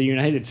president of the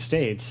United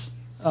States,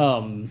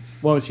 what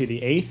was he,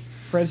 the 8th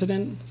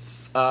president?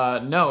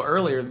 No,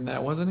 earlier than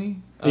that, wasn't he?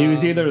 He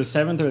was either the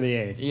 7th or the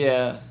 8th.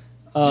 Yeah.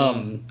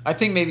 I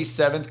think maybe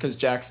 7th because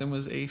Jackson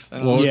was 8th. I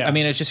don't know. Yeah. I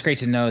mean, it's just great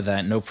to know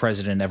that no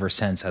president ever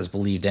since has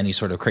believed any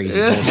sort of crazy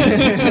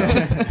bullshit.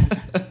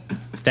 So,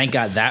 thank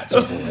God that's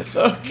over with.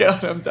 Oh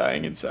God, I'm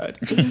dying inside.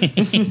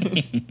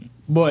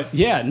 But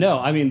yeah, no,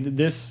 I mean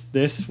this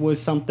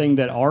was something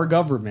that our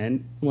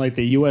government, like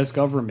the U.S.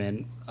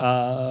 government,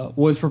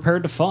 was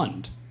prepared to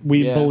fund.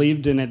 We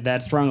believed in it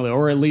that strongly,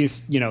 or at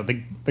least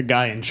the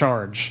guy in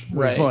charge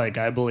was like,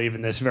 I believe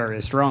in this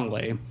very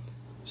strongly.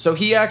 So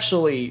he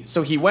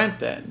went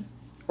then,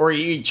 or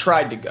he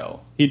tried to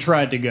go. He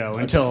tried to go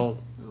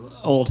until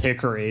old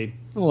Hickory,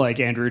 like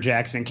Andrew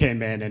Jackson,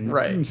 came in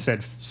and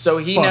said. So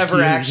he "Fuck never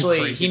you,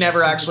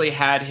 actually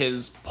had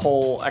his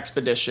pole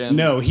expedition.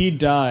 No, he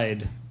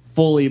died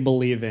fully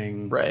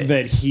believing Right.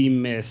 that he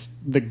missed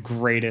the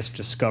greatest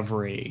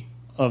discovery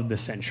of the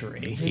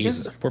century.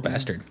 He's a poor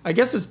bastard. I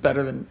guess it's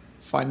better than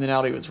finding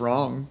out he was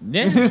wrong.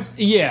 Yeah.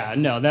 Yeah,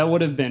 no, that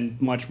would have been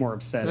much more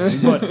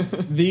upsetting.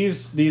 But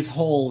these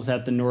holes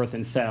at the north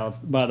and south,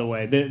 by the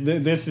way,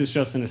 this is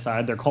just an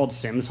aside. They're called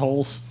Sims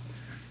holes,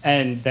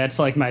 and that's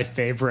like my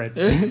favorite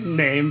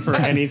name for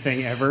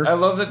anything ever. I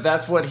love that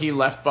that's what he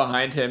left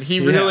behind him. He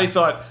really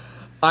thought,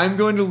 I'm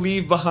going to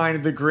leave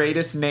behind the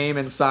greatest name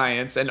in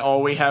science, and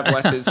all we have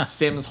left is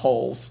Sims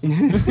holes.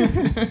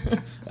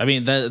 I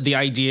mean, the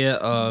idea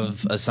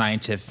of a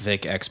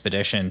scientific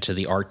expedition to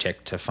the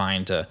Arctic to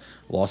find a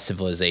lost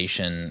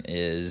civilization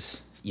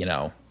is,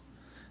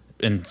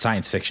 in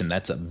science fiction,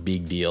 that's a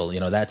big deal.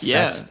 That's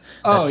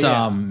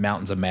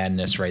Mountains of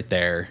Madness right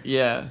there.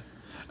 Yeah.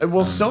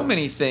 Well, so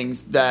many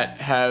things that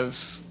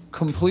have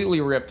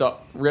completely ripped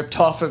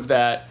off of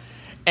that.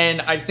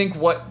 And I think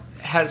what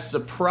has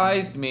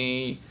surprised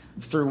me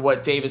through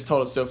what Dave has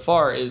told us so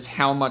far is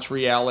how much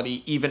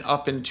reality, even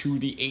up into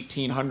the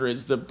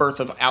 1800s, the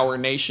birth of our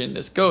nation,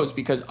 this goes.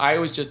 Because I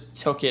always just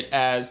took it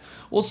as,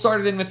 well,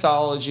 started in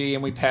mythology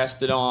and we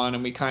passed it on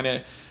and we kind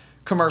of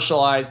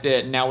commercialized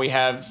it. And now we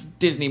have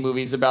Disney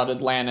movies about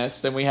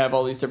Atlantis and we have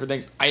all these different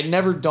things. It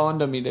never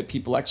dawned on me that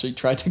people actually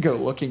tried to go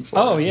looking for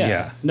it. Oh,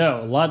 yeah.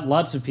 No,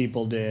 lots of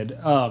people did.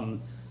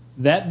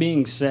 That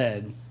being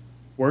said,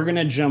 we're going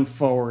to jump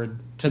forward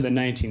to the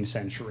 19th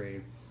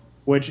century,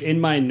 which in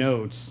my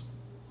notes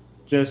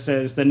just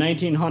says the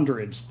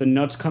 1900s, the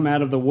nuts come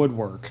out of the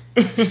woodwork.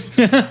 The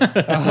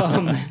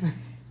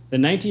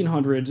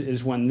 1900s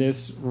is when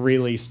this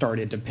really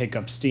started to pick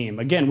up steam.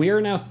 Again, we are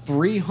now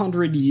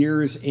 300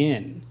 years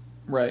in.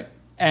 Right.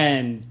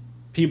 And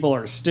people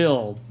are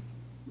still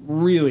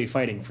really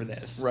fighting for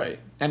this. Right.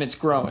 And it's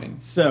growing.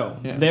 So,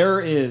 there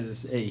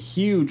is a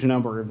huge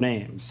number of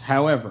names.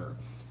 However,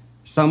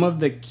 some of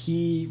the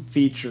key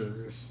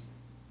features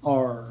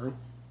are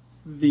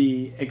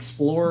the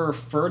explorer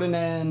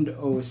Ferdinand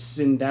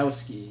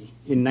Ossendowski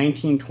in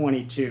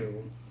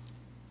 1922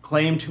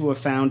 claimed to have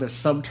found a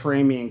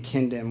subterranean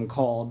kingdom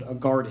called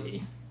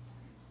Agardie.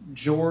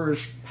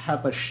 George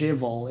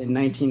Papashival in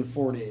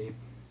 1940,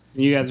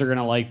 you guys are going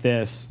to like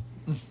this,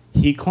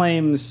 he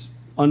claims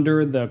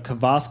under the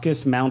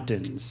Kavaskus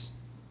Mountains,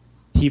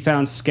 he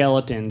found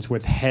skeletons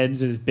with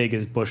heads as big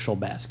as bushel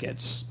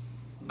baskets.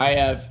 I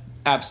have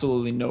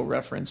absolutely no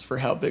reference for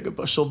how big a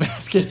bushel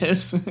basket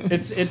is.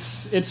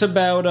 It's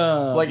about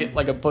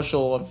like a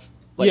bushel of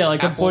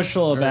like apples, a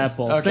bushel of or,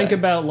 apples. Okay. Think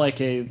about like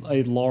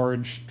a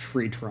large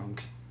tree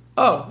trunk.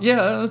 Oh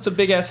yeah, that's a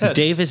big ass head.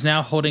 Dave is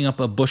now holding up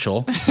a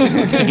bushel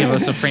to give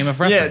us a frame of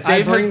reference. Yeah,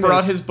 Dave has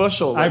brought his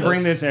bushel. I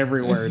bring this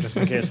everywhere just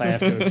in case I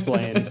have to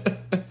explain.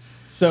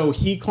 So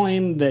he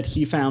claimed that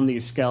he found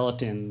these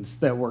skeletons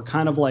that were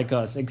kind of like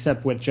us,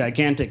 except with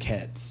gigantic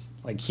heads,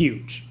 like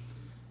huge,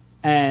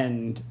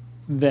 and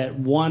that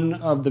one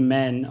of the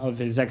men of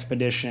his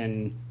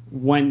expedition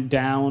went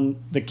down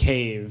the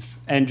cave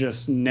and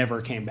just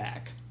never came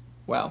back.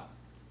 Wow.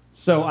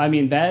 So, I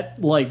mean, that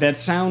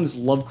sounds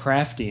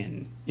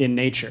Lovecraftian in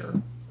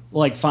nature.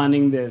 Like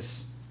finding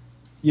this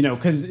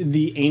because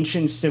the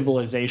ancient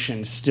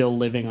civilization still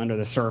living under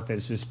the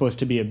surface is supposed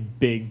to be a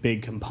big,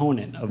 big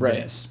component of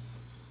this.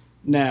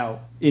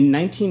 Now, in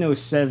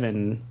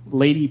 1907,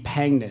 Lady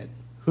Pagnet,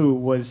 who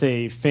was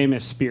a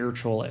famous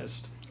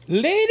spiritualist.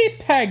 Lady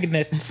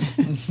Pagnet,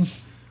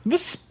 the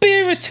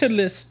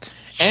spiritualist.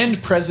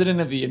 And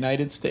President of the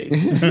United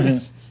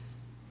States.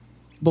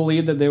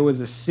 Believed that there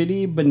was a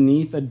city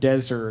beneath a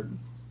desert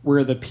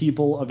where the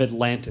people of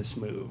Atlantis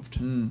moved.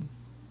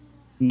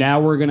 Now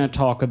we're going to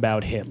talk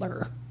about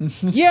Hitler.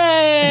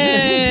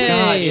 Yay!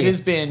 God, it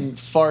has been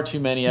far too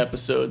many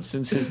episodes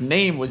since his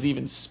name was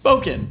even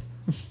spoken.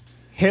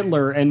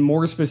 Hitler, and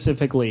more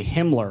specifically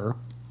Himmler.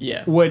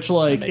 Yeah. Which,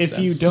 like, that makes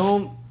if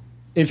sense.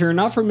 if you're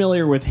not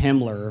familiar with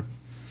Himmler,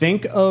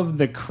 think of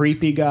the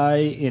creepy guy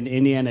in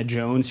Indiana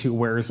Jones who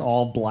wears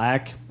all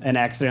black and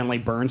accidentally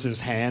burns his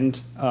hand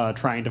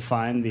trying to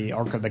find the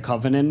Ark of the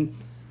Covenant.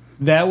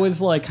 That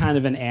was like kind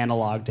of an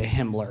analog to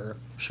Himmler.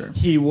 Sure.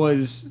 He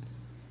was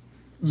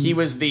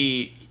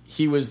the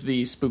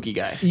spooky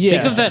guy. yeah.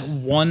 Think of that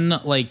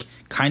one, like,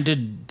 kind of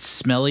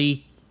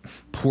smelly,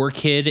 poor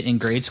kid in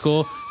grade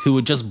school who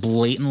would just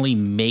blatantly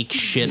make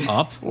shit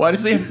up. Why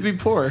does he have to be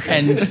poor?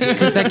 And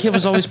because that kid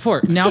was always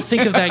poor. Now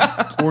think of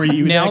that. Were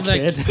you now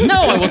that kid? No,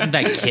 I wasn't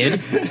that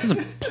kid. I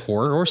wasn't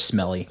poor or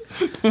smelly.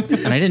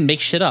 And I didn't make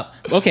shit up.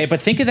 Okay,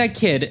 but think of that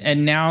kid,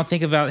 and now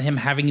think about him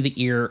having the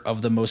ear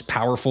of the most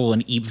powerful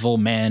and evil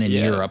man in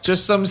Europe.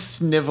 Just some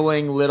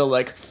sniveling little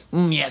like,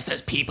 yes,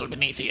 there's people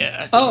beneath the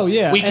earth. Oh,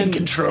 yeah. We can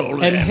control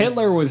them. And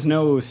Hitler was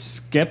no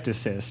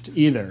skepticist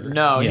either.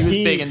 No, he was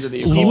big into the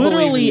occult. he believed in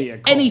Literally the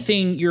occult.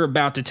 anything you're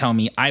about to tell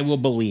me, I will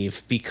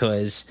believe,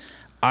 because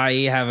I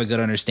have a good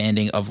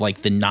understanding of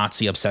like the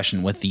Nazi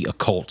obsession with the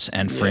occult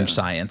and fringe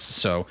science.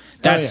 So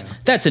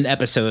that's an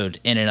episode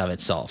in and of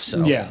itself.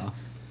 So Yeah.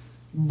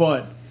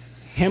 But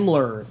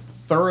Himmler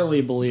thoroughly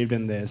believed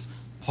in this.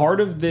 Part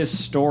of this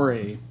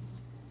story,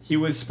 he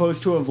was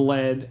supposed to have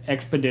led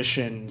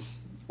expeditions,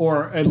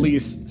 or at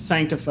least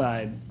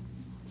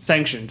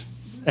sanctioned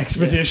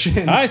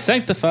expeditions. I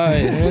sanctify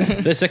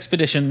this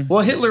expedition.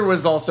 Well, Hitler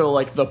was also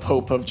like the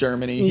Pope of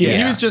Germany. He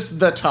Yeah. was just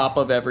the top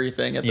of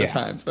everything at the Yeah.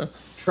 time. So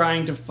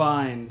Trying to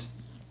find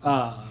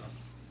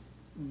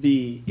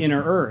the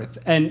inner earth.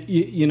 And,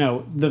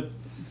 the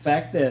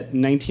fact that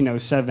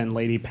 1907,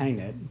 Lady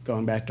Pagnet,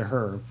 going back to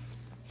her,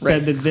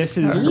 said that this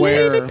is Lady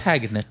where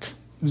Pagnet.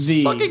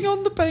 the... sucking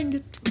on the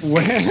bangit.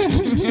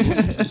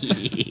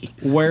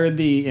 where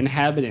the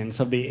inhabitants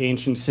of the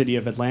ancient city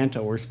of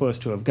Atlanta were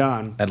supposed to have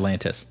gone.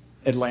 Atlantis.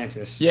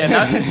 Atlantis. Yeah,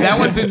 that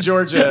one's in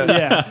Georgia.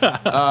 Yeah.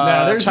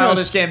 No, there's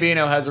Childish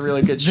Gambino has a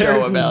really good show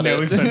there's about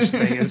no it. such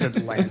thing as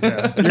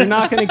Atlanta. You're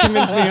not going to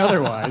convince me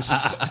otherwise.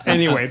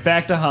 Anyway,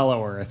 back to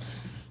Hollow Earth.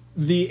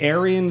 The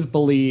Aryans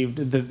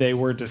believed that they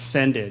were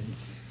descended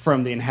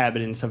from the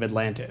inhabitants of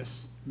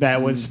Atlantis.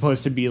 That was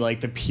supposed to be like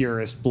the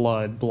purest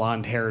blood,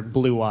 blonde-haired,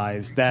 blue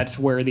eyes. That's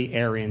where the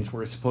Aryans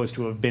were supposed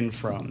to have been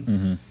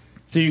from.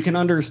 So you can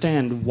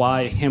understand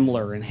why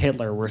Himmler and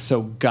Hitler were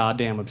so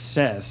goddamn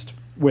obsessed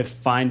with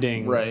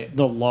finding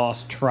the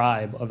lost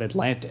tribe of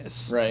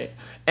Atlantis. Right.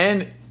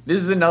 And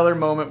this is another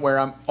moment where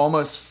I'm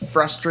almost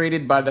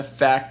frustrated by the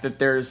fact that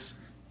there's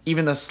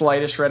even the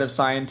slightest shred of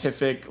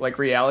scientific like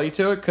reality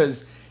to it,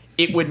 because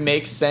it would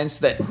make sense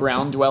that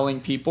ground-dwelling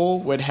people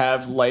would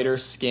have lighter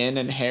skin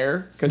and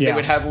hair because they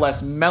would have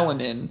less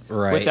melanin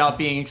without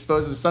being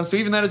exposed to the sun. So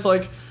even that is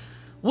like,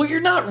 well,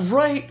 you're not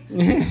right,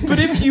 but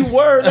if you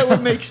were, that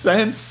would make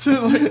sense.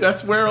 Like,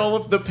 that's where all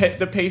of the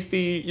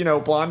pasty,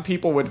 blonde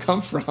people would come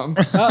from.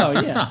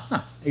 Oh,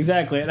 yeah.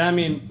 Exactly. And I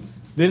mean,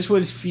 this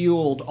was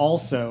fueled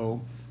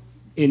also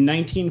in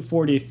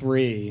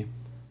 1943.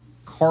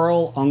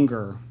 Karl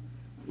Unger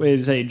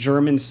was a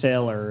German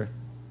sailor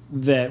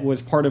that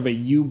was part of a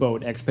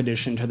U-boat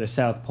expedition to the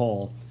South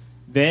Pole.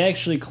 They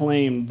actually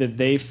claimed that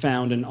they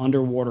found an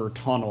underwater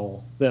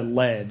tunnel that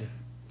led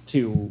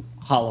to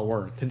Hollow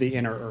Earth, to the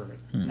inner Earth.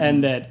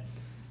 And that,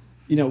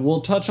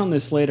 we'll touch on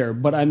this later,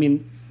 but I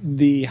mean,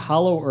 the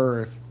Hollow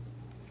Earth,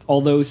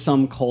 although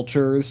some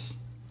cultures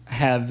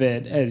have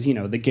it as,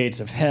 the gates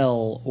of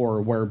hell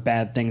or where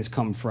bad things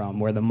come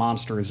from, where the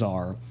monsters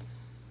are,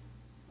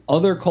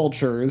 other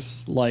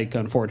cultures, like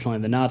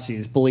unfortunately the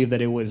Nazis, believe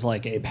that it was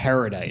like a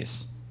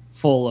paradise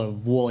full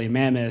of woolly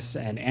mammoths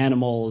and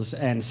animals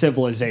and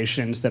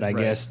civilizations that I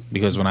guess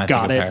Because when I think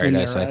of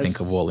paradise, I think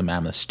of woolly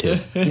mammoths too.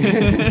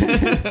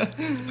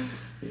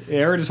 You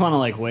ever just want to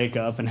like wake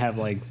up and have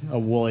like a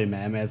woolly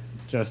mammoth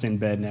just in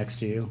bed next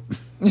to you?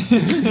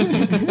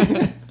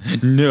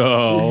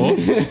 No.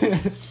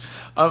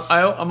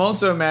 I'm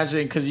also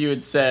imagining, because you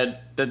had said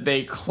that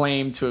they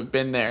claim to have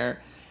been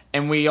there,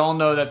 and we all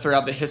know that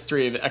throughout the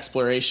history of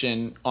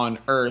exploration on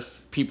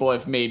Earth, people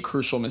have made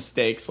crucial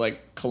mistakes,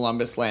 like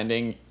Columbus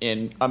landing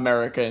in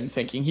America and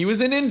thinking he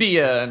was in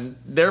India, and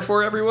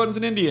therefore everyone's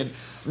an Indian.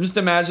 I'm just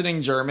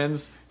imagining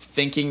Germans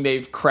thinking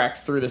they've cracked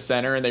through the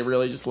center, and they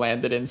really just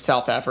landed in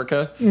South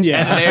Africa.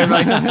 Yeah. And they're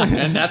like,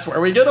 and that's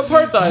where we get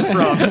apartheid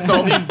from. Just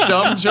all these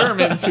dumb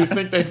Germans who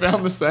think they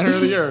found the center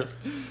of the Earth.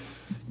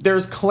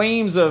 there's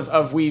claims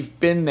of we've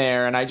been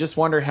there, and I just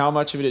wonder how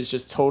much of it is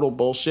just total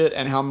bullshit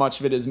and how much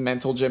of it is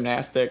mental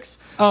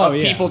gymnastics of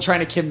people trying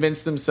to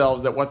convince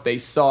themselves that what they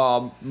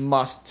saw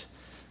must,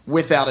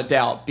 without a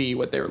doubt, be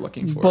what they were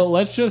looking for. But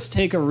let's just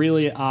take a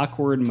really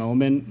awkward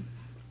moment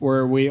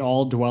where we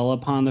all dwell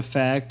upon the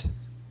fact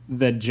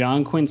that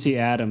John Quincy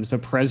Adams, the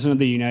President of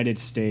the United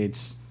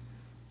States,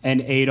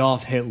 and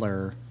Adolf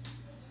Hitler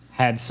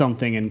had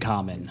something in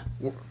common.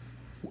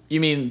 You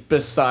mean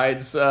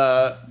besides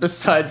casual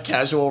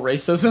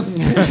racism?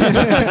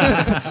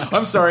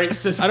 I'm sorry,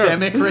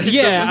 systemic racism?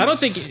 Yeah, I don't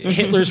think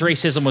Hitler's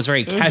racism was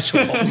very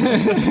casual.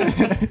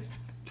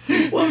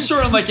 Well, I'm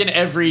sure on like an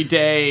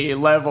everyday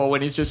level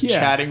when he's just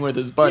chatting with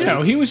his buddies. You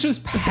know, he was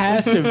just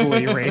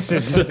passively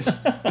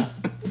racist.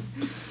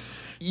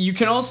 You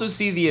can also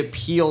see the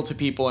appeal to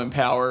people in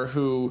power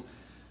who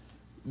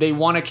they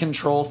want to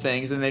control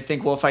things, and they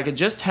think, well, if I could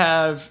just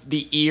have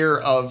the ear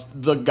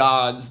of the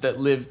gods that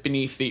live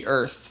beneath the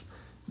earth,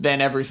 then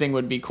everything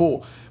would be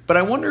cool. But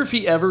I wonder if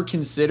he ever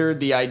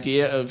considered the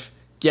idea of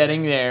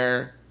getting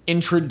there,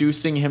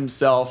 introducing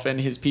himself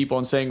and his people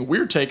and saying,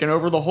 we're taking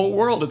over the whole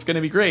world, it's going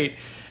to be great,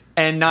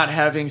 and not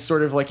having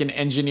sort of like an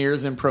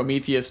Engineers and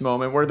Prometheus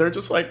moment where they're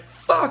just like,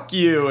 fuck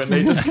you, and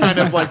they just kind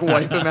of like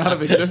wipe him out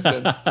of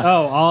existence.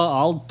 Oh,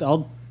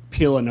 I'll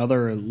peel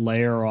another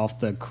layer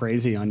off the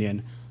crazy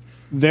onion.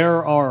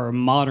 There are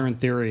modern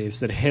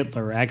theories that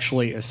Hitler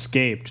actually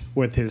escaped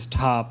with his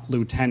top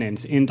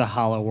lieutenants into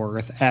Hollow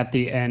Earth at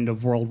the end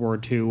of World War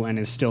II and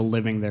is still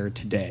living there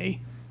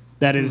today.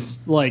 That is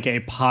like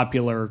a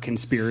popular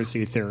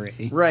conspiracy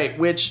theory. Right,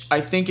 which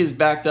I think is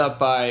backed up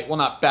by, well,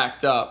 not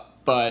backed up,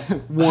 but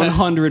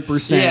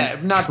 100%. Yeah,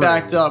 not true.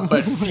 backed up,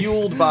 but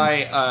fueled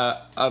by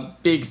a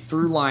big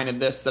through line of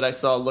this that I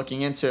saw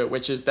looking into it,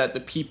 which is that the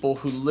people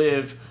who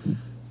live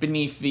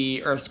beneath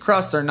the Earth's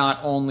crust are not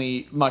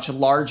only much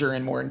larger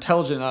and more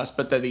intelligent than us,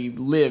 but that they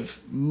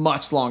live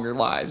much longer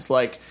lives.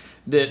 Like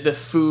the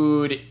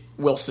food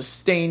will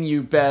sustain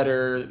you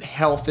better,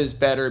 health is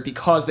better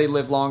because they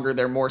live longer.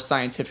 They're more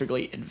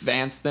scientifically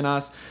advanced than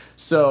us.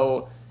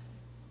 So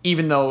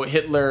even though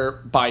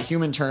Hitler, by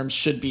human terms,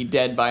 should be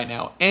dead by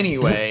now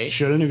anyway,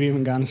 shouldn't have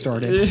even gotten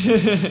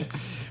started.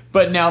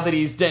 But now that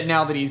he's dead,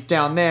 now that he's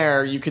down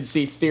there, you could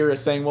see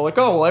theorists saying, well, like,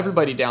 oh, well,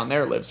 everybody down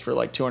there lives for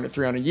like 200,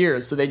 300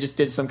 years. So they just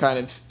did some kind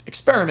of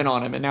experiment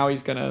on him, and now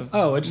he's going to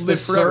it's live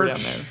the forever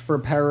search down there. for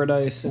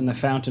paradise and the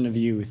fountain of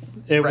youth.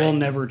 It will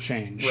never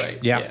change.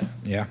 Right.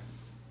 Yeah.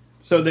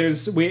 So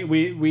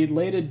we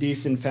laid a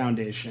decent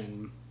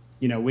foundation.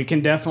 You know, we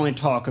can definitely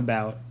talk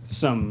about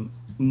some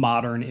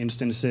modern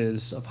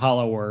instances of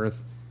Hollow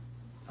Earth.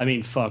 I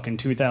mean, in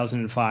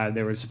 2005,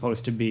 there was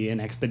supposed to be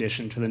an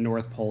expedition to the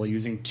North Pole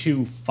using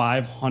 2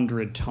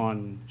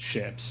 500-ton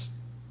ships.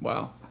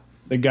 Wow.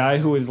 The guy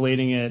who was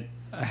leading it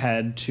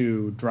had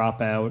to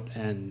drop out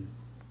and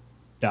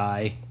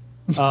die.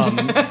 They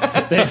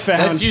found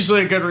That's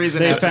usually a good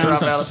reason to found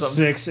drop out of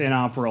something. 6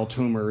 inoperable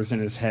tumors in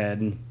his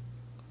head.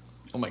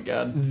 Oh my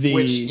god.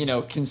 Which,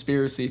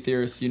 conspiracy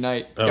theorists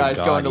unite. Oh Guys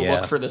God, going to yeah.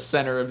 look for the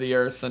center of the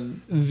earth.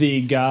 And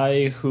The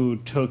guy who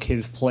took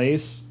his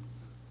place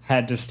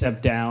had to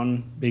step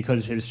down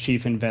because his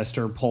chief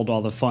investor pulled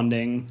all the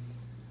funding.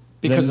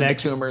 because of the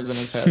tumors in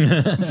his head.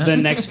 The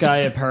next guy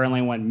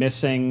apparently went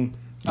missing.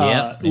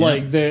 Like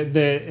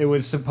it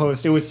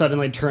was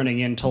suddenly turning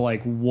into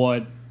like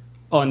what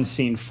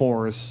unseen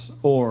force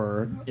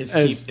or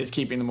is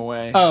keeping them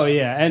away. Oh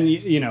yeah,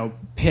 and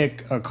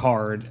pick a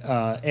card: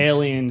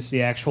 aliens,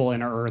 the actual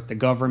inner Earth, the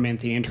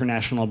government, the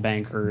international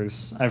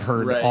bankers. I've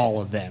heard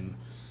all of them.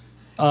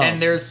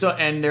 And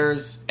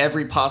there's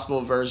every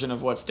possible version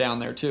of what's down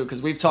there too,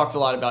 because we've talked a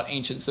lot about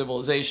ancient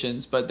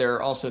civilizations, but there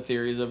are also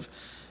theories of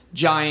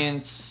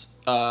giants,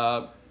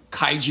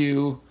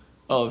 kaiju,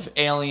 of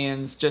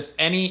aliens, just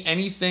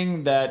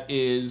anything that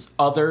is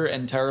other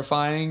and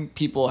terrifying.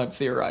 People have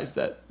theorized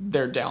that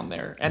they're down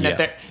there, and that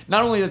they're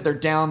not only that they're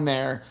down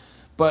there,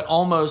 but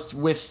almost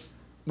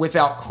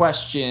without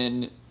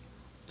question,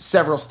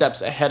 several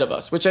steps ahead of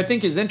us, which I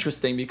think is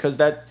interesting because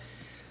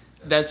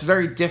that's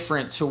very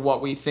different to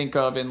what we think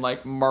of in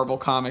like Marvel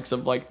comics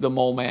of like the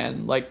Mole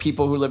Man, like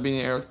people who live in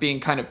the earth being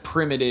kind of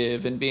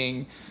primitive and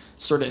being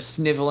sort of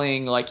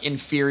sniveling like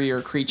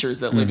inferior creatures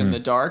that live in the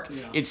dark.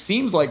 Yeah. It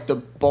seems like the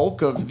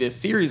bulk of the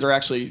theories are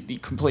actually the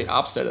complete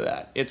opposite of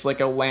that. It's like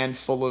a land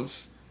full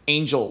of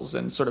angels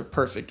and sort of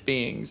perfect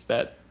beings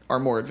that are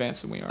more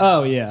advanced than we are.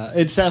 Oh yeah,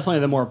 it's definitely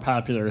the more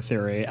popular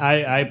theory.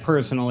 I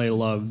personally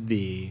love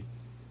the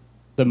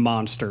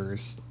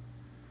monsters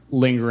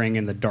lingering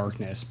in the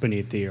darkness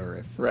beneath the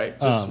earth. Right,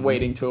 just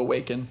waiting to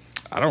awaken.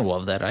 I don't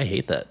love that. I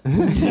hate that.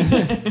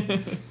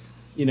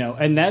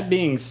 And that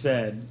being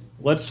said,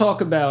 let's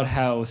talk about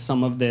how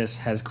some of this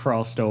has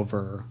crossed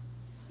over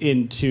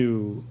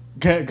into...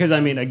 Because, I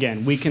mean,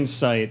 again, we can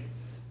cite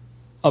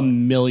a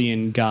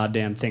million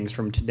goddamn things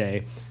from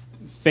today.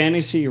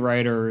 Fantasy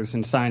writers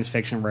and science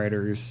fiction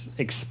writers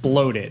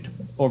exploded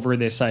over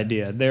this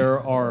idea. There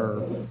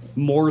are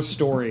more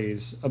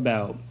stories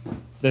about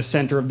the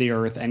center of the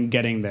earth and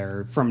getting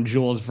there, from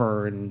Jules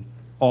Verne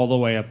all the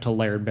way up to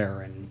Laird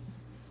Barron.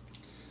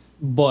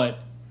 but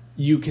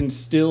you can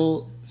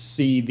still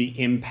see the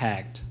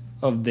impact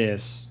of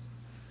this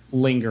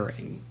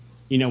lingering.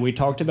 You know, we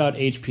talked about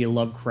H.P.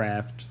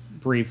 Lovecraft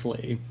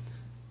briefly,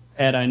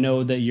 and I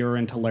know that you're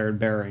into Laird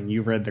Barring.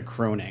 You read The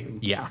Croning.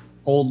 Yeah.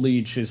 Old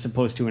Leech is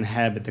supposed to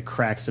inhabit the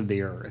cracks of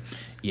the earth.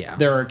 Yeah.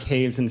 There are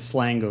caves and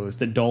slangos,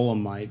 the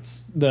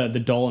Dolomites, the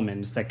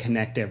Dolomens that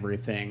connect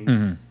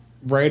everything.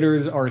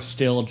 Writers are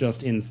still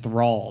just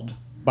enthralled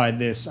by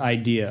this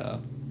idea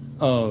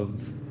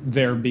of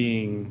there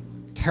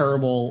being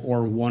terrible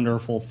or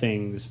wonderful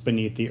things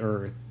beneath the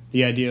earth,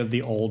 the idea of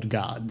the old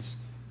gods.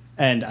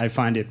 And I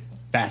find it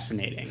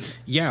fascinating.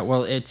 Yeah,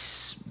 well,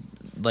 it's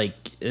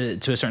like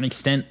to a certain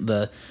extent,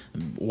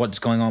 what's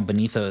going on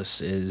beneath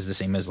us is the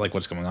same as like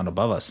what's going on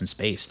above us in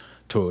space.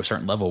 To a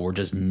certain level, we're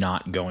just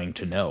not going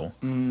to know,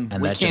 and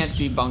we can't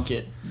debunk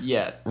it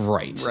yet.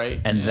 Right,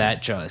 and yeah.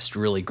 that just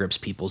really grips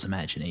people's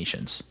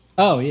imaginations.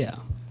 Oh yeah,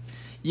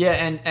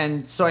 yeah,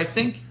 and so I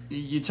think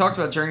you talked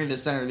about Journey to the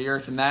Center of the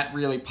Earth, and that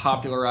really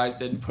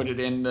popularized it and put it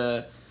in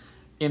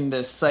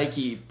the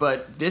psyche.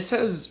 But this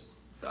has,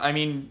 I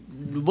mean,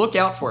 look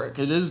out for it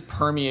because it has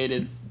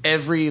permeated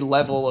every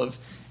level of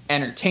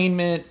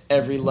entertainment,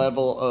 every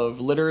level of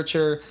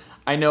literature.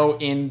 I know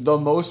in the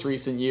most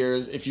recent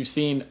years, if you've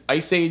seen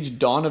Ice Age: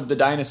 Dawn of the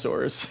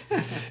Dinosaurs,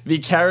 the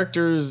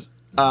characters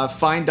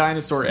find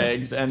dinosaur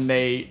eggs,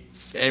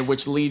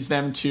 which leads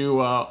them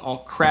to a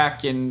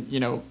crack in,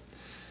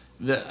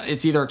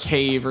 it's either a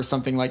cave or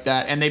something like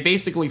that, and they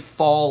basically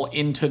fall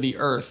into the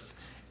earth.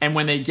 And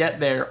when they get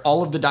there,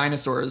 all of the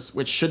dinosaurs,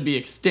 which should be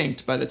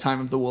extinct by the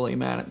time of the woolly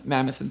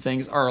mammoth and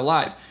things, are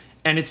alive.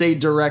 And it's a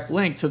direct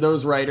link to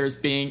those writers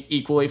being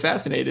equally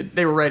fascinated.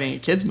 They were writing a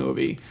kids'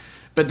 movie,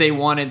 but they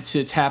wanted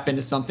to tap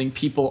into something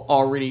people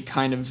already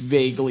kind of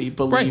vaguely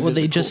believe. Right. Well, is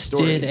they a cool just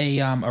story. did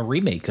a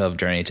remake of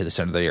Journey to the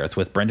Center of the Earth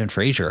with Brendan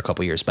Fraser a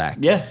couple years back.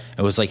 Yeah,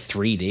 it was like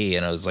 3D,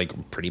 and it was like a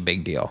pretty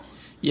big deal.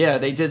 Yeah,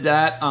 they did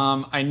that.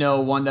 I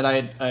know one that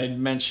I'd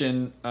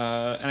mentioned,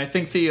 and I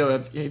think Theo,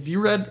 have you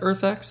read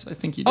Earth X? I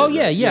think you did. Oh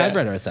yeah, right? yeah, I've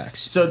read Earth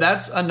X. So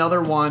that's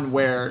another one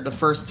where the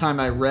first time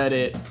I read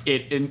it,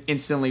 it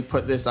instantly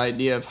put this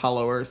idea of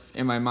Hollow Earth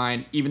in my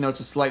mind, even though it's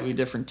a slightly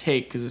different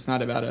take because it's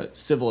not about a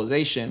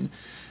civilization.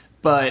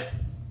 But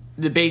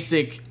the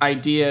basic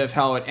idea of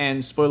how it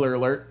ends, spoiler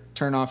alert,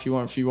 turn off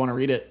if you want to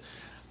read it,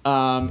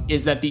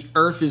 is that the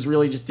Earth is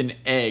really just an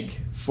egg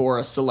for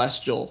a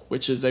celestial,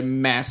 which is a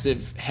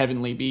massive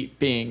heavenly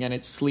being, and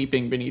it's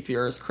sleeping beneath the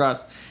Earth's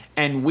crust.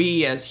 And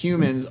we as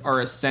humans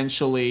are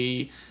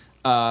essentially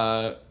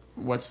we're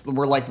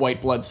like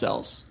white blood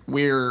cells.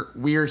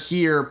 We're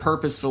here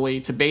purposefully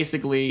to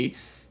basically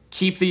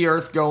keep the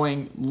Earth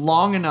going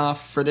long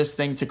enough for this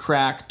thing to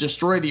crack,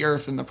 destroy the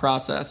Earth in the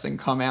process, and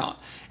come out.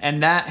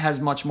 And that has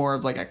much more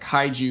of like a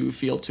kaiju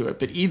feel to it.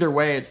 But either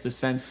way, it's the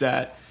sense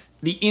that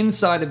the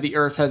inside of the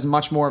Earth has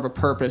much more of a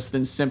purpose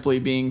than simply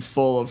being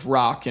full of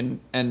rock and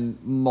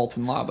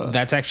molten lava.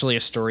 That's actually a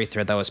story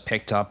thread that was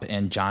picked up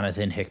in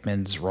Jonathan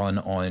Hickman's run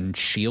on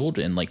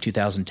S.H.I.E.L.D. in like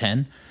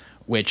 2010,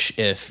 which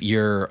if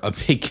you're a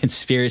big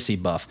conspiracy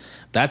buff,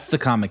 that's the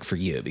comic for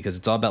you because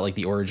it's all about like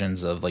the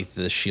origins of like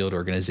the S.H.I.E.L.D.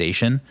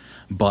 organization.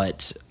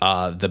 But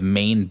the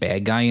main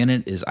bad guy in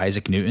it is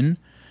Isaac Newton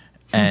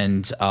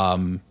and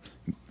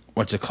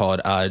what's it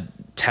called?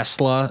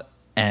 Tesla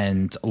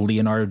and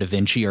Leonardo da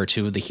Vinci are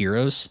two of the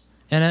heroes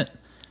in it.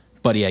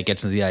 But yeah, it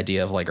gets into the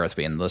idea of like Earth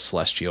being the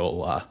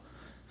celestial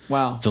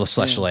the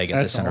celestial egg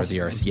at the center of the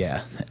Earth.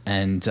 Yeah.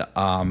 And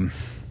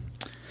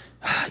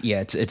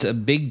it's a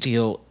big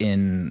deal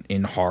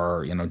in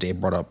horror. You know, Dave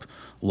brought up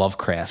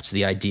Lovecraft,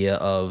 the idea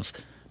of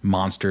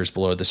monsters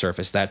below the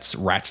surface. That's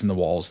rats in the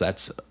walls.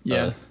 That's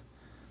a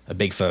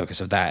big focus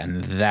of that.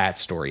 And that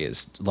story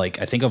is like,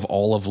 I think of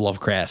all of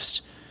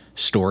Lovecraft's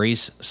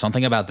stories,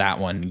 something about that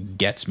one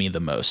gets me the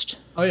most.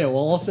 Oh yeah, well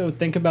also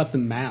think about the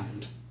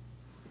mound,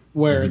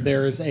 where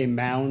there's a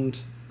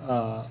mound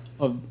of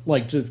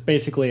like just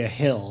basically a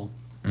hill.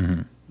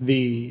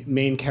 The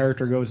main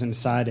character goes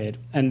inside it,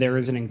 and there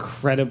is an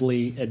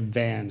incredibly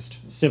advanced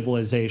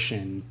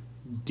civilization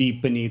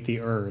deep beneath the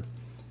earth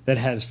that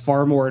has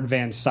far more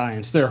advanced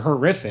science. They're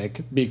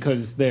horrific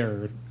because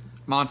they're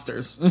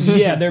monsters.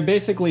 Yeah, they're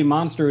basically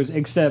monsters,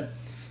 except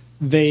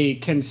they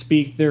can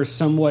speak. They're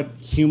somewhat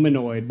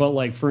humanoid, but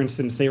like, for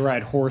instance, they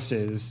ride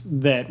horses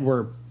that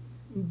were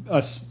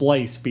a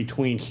splice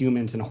between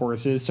humans and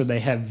horses, so they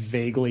have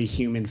vaguely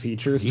human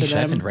features to them. I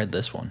haven't read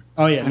this one.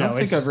 Oh yeah, I don't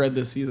think I've read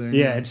this either.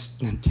 Yeah, it's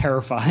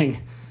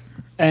terrifying.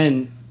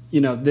 And,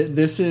 you know,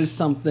 this is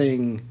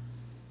something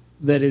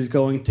that is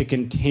going to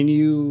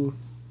continue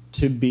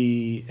to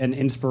be an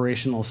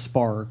inspirational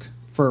spark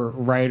for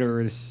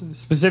writers,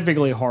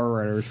 specifically horror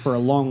writers, for a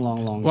long,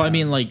 long, long time. Well, I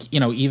mean, like, you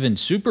know, even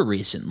super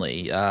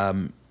recently,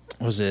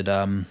 was it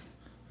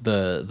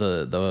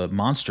the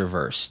monster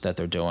verse that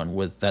they're doing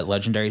with that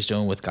Legendary's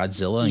doing with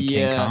Godzilla and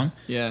King Kong.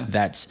 Yeah.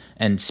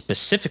 And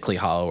specifically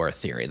Hollow Earth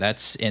theory.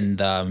 That's in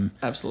the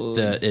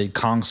absolutely the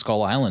Kong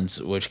Skull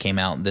Islands, which came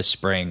out this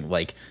spring.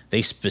 Like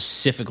they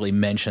specifically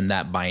mentioned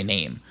that by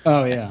name.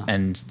 Oh yeah.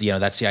 And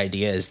that's the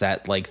idea, is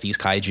that like these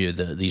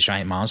kaiju, these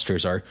giant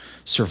monsters are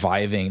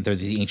surviving. They're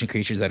the ancient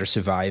creatures that are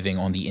surviving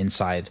on the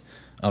inside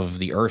of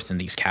the earth in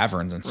these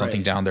caverns, and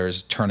something down there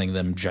is turning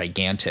them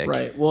gigantic.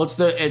 Right. Well,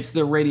 it's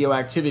the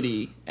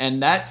radioactivity,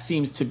 and that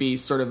seems to be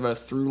sort of a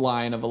through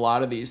line of a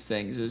lot of these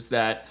things, is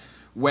that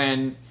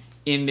when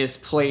in this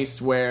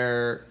place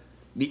where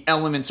the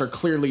elements are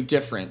clearly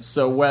different,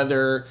 so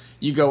whether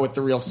you go with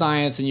the real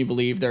science and you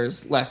believe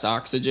there's less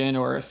oxygen,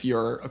 or if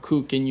you're a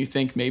kook and you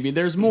think maybe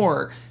there's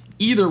more,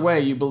 either way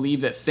you believe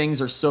that things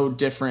are so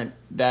different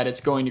that it's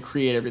going to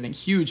create everything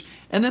huge.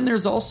 And then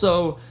there's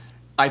also,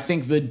 I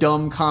think, the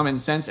dumb common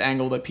sense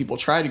angle that people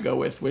try to go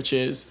with, which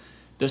is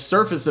the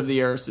surface of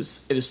the earth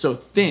is so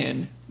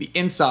thin, the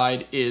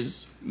inside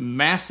is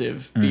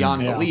massive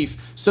beyond belief,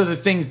 so the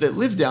things that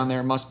live down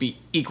there must be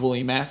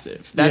equally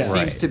massive. That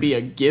seems to be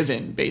a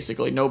given,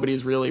 basically.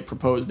 Nobody's really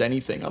proposed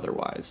anything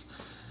otherwise.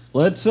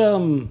 Let's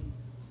talk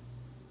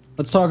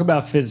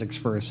about physics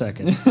for a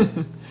second.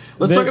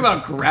 Let's talk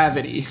about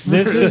gravity.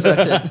 This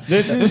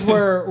is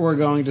where we're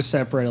going to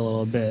separate a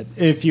little bit.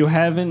 If you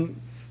haven't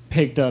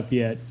picked up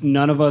yet,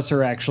 none of us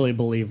are actually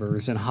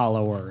believers in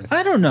Hollow Earth.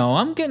 I don't know.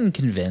 I'm getting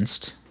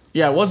convinced.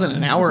 Yeah, it wasn't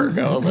an hour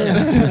ago. But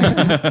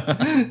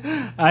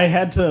I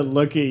had to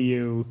look at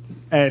you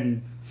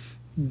and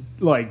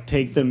like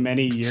take the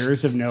many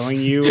years of knowing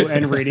you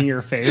and reading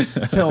your face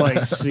to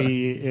like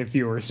see if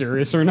you were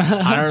serious or not.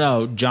 I don't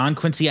know. John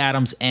Quincy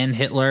Adams and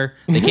Hitler,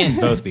 they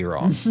can't both be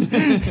wrong.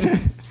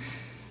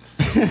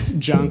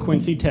 John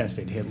Quincy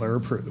tested, Hitler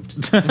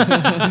approved.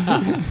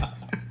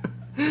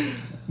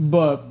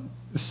 But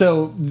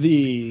so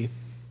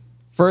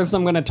first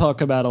I'm going to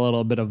talk about a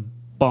little bit of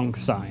bunk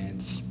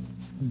science.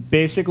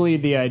 Basically,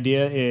 the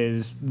idea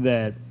is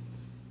that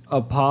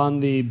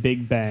upon the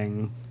Big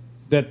Bang,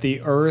 that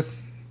the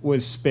Earth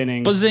was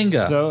spinning.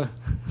 Bazinga!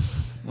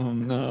 oh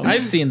no!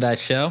 I've seen that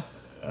show.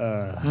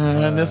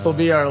 And this will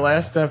be our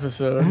last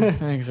episode.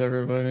 Thanks,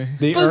 everybody.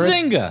 The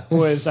Bazinga! Earth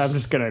was. I'm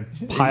just going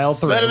to pile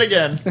through. Said it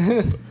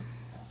again.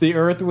 The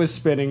Earth was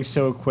spinning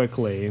so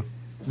quickly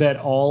that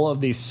all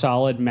of the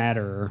solid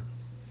matter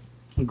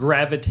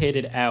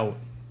gravitated out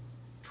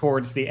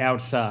towards the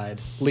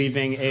outside,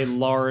 leaving a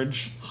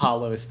large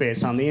hollow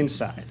space on the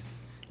inside.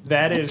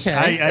 That is...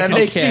 Okay. That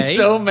makes me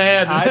so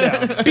mad.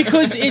 I know.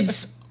 Because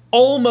it's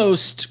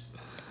almost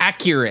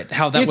accurate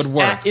how that would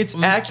work. It's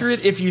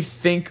accurate if you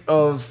think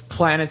of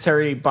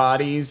planetary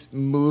bodies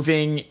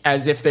moving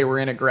as if they were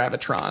in a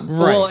gravitron.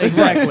 Well,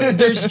 exactly.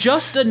 There's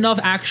just enough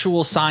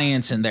actual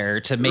science in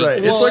there to make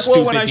Right. It's like,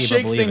 well, when I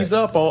shake things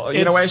up,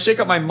 when I shake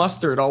up my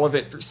mustard, all of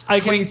it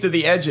clings to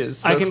the edges.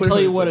 So I can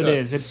tell you what it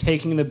is. is. It's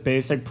taking the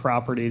basic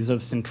properties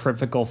of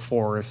centrifugal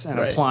force and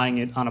applying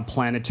it on a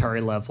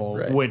planetary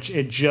level, which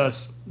it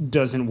just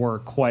doesn't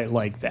work quite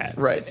like that.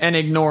 Right. And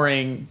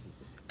ignoring...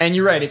 And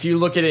you're right. If you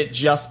look at it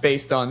just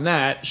based on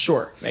that,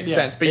 sure, makes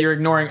sense. But you're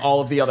ignoring all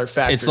of the other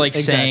factors. It's like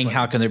saying,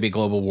 how can there be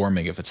global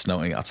warming if it's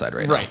snowing outside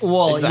right now? Right.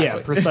 Well, exactly.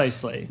 yeah,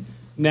 precisely.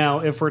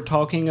 Now, if we're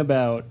talking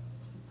about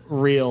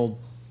real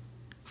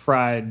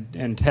tried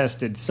and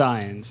tested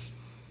science,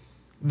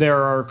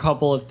 there are a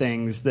couple of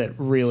things that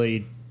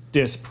really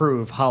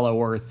disprove Hollow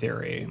Earth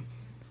theory.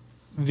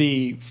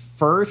 The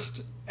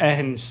first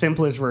and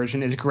simplest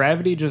version is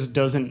gravity just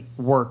doesn't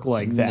work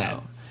like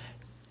that.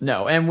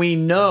 No, and we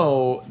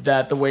know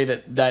that the way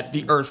that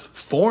the Earth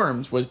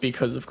formed was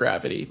because of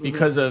gravity,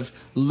 because of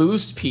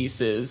loose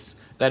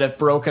pieces that have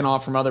broken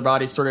off from other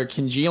bodies sort of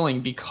congealing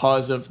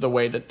because of the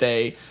way that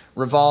they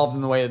revolved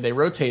and the way that they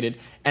rotated,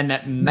 and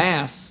that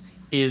mass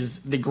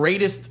is the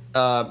greatest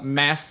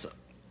mass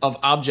of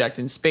object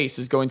in space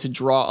is going to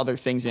draw other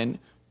things in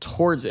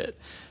towards it.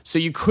 So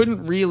you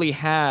couldn't really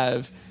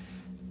have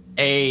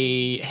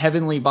a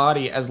heavenly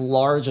body as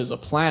large as a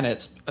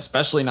planet,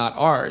 especially not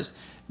ours,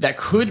 that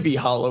could be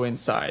hollow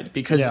inside,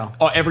 because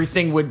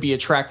everything would be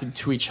attracted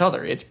to each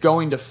other. It's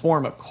going to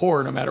form a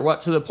core no matter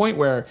what, to the point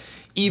where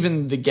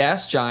even the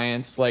gas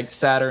giants like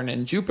Saturn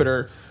and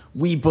Jupiter,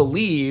 we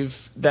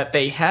believe that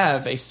they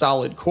have a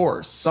solid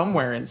core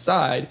somewhere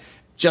inside,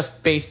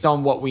 just based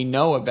on what we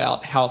know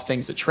about how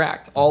things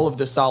attract. All of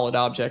the solid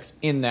objects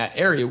in that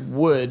area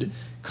would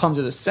come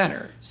to the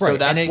center. So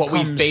that's what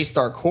we've based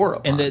our core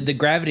upon. And the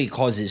gravity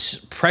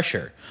causes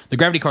pressure. The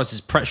gravity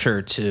causes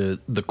pressure to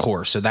the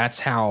core. So that's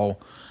how...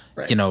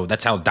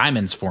 that's how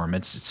diamonds form.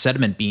 It's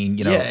sediment being,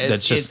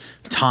 that's just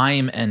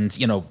time and,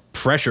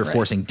 pressure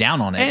forcing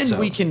down on it. And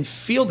we can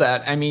feel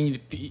that. I mean,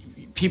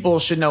 people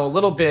should know a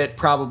little bit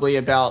probably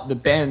about the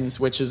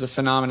bends, which is a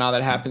phenomenon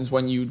that happens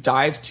when you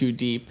dive too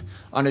deep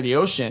under the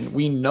ocean.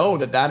 We know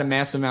that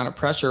massive amount of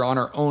pressure on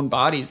our own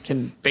bodies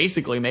can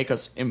basically make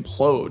us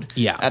implode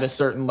at a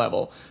certain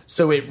level.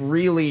 So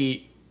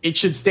it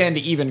should stand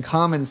to even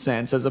common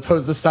sense as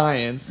opposed to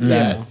science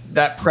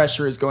that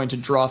pressure is going to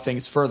draw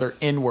things further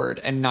inward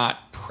and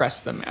not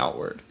press them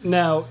outward.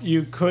 Now,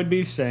 you could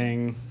be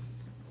saying,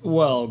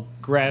 well,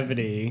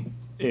 gravity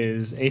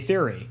is a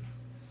theory.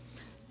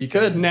 You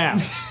could. Now,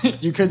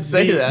 you could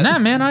say that. Nah,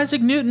 man,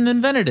 Isaac Newton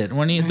invented it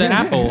when the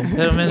apple.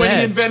 When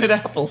he invented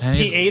apples.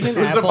 he ate an it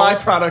was apple a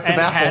byproduct and of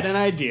apples. had an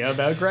idea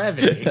about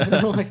gravity.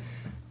 Like,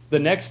 the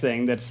next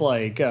thing that's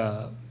like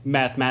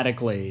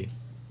mathematically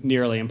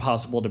nearly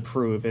impossible to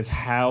prove is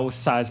how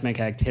seismic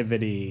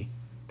activity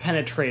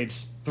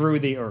penetrates through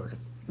the Earth.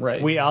 Right.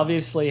 We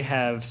obviously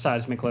have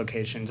seismic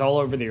locations all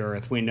over the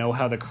Earth. We know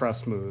how the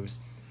crust moves.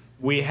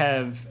 We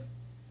have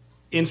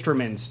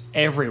instruments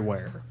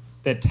everywhere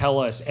that tell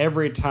us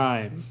every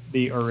time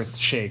the Earth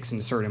shakes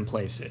in certain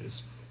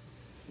places.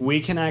 We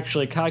can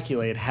actually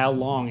calculate how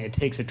long it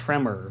takes a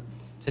tremor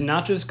to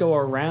not just go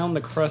around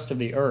the crust of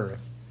the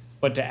Earth,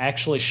 but to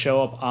actually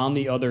show up on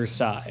the other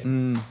side.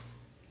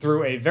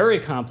 Through a very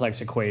complex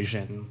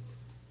equation,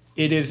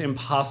 it is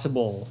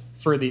impossible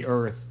for the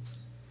Earth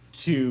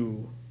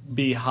to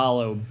be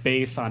hollow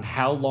based on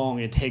how long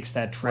it takes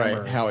that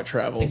tremor how it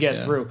travels to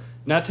get through.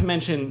 Not to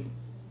mention,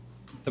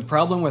 the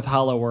problem with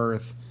hollow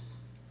Earth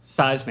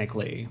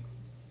seismically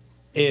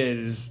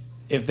is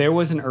if there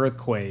was an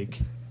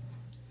earthquake,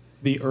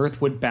 the Earth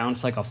would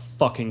bounce like a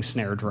fucking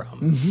snare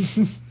drum.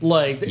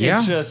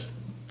 It's just...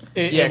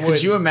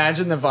 could you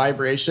imagine the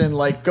vibration?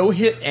 Like, go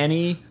hit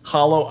any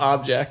hollow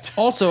object.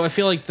 Also, I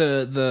feel like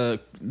the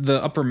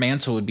upper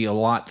mantle would be a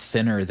lot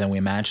thinner than we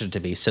imagined it to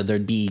be, so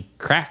there'd be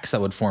cracks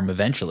that would form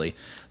eventually.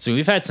 So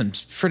we've had some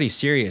pretty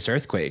serious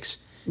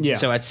earthquakes. Yeah.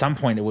 So at some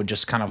point, it would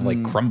just kind of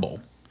like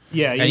crumble.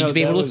 Yeah, and you'd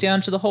be able to look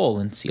down to the hole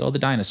and see all the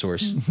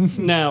dinosaurs.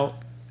 Now,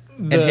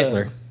 And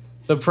Hitler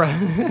The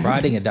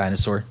riding a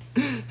dinosaur.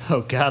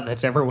 Oh God,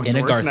 that's everyone's In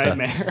a worst Gartha.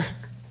 nightmare.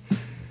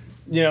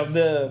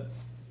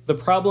 The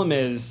problem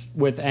is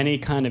with any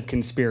kind of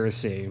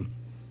conspiracy,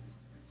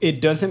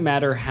 it doesn't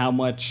matter how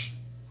much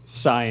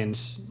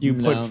science you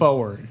put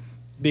forward,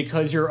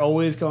 because you're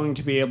always going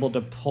to be able to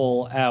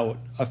pull out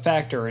a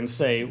factor and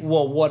say,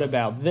 well, what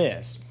about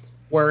this?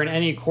 Where in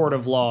any court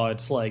of law,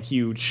 it's like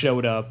you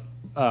showed up,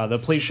 the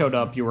police showed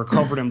up, you were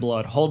covered in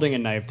blood, holding a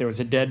knife, there was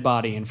a dead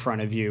body in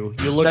front of you.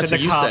 You looked That's at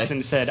the what you cops say.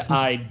 and said,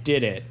 I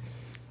did it.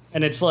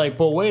 And it's like,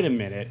 but wait a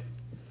minute.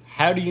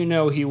 How do you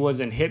know he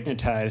wasn't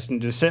hypnotized and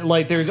just said,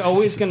 like, there's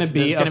always going to be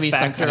There's a going to be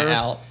some factor. kind of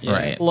out.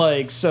 Right.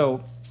 Like,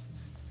 so,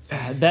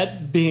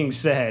 that being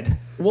said,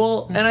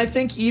 Well, and I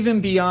think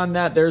even beyond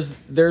that, there's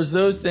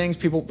those things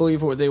people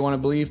believe what they want to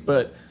believe,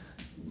 but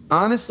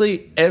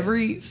honestly,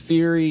 every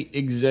theory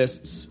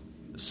exists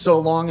so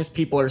long as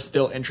people are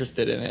still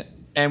interested in it.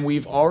 And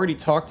we've already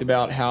talked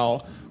about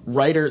how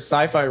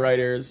sci-fi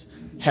writers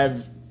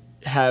have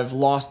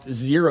lost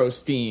zero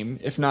steam,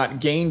 if not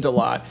gained a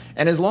lot.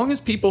 And as long as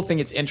people think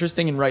it's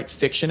interesting and write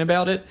fiction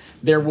about it,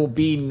 there will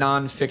be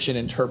non-fiction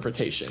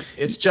interpretations.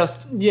 It's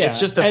just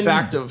a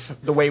fact of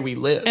the way we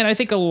live. And I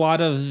think a lot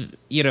of,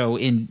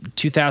 in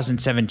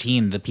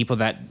 2017, the people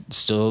that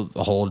still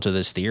hold to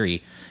this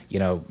theory,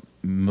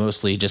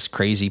 mostly just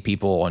crazy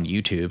people on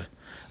YouTube,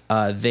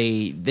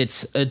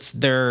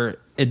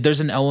 there's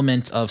an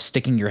element of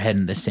sticking your head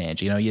in the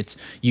sand.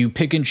 You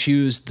pick and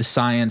choose the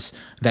science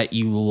that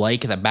you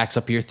like that backs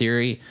up your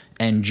theory,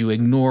 and you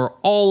ignore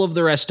all of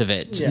the rest of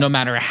it, no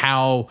matter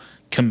how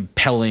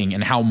compelling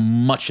and how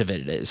much of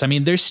it is. I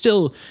mean, there's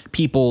still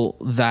people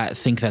that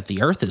think that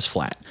the Earth is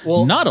flat.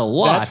 Well, not a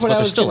lot, but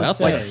they're still out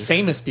there. Like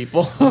famous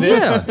people.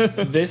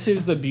 This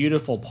is the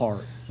beautiful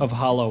part of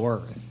Hollow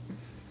Earth.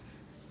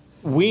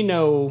 We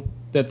know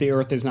that the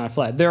Earth is not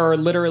flat. There are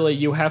literally,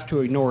 you have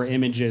to ignore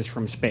images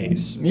from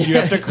space. You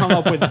have to come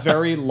up with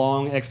very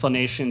long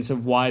explanations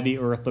of why the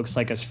Earth looks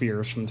like a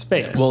sphere from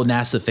space. Well,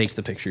 NASA faked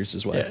the pictures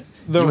as well. Yeah.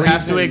 You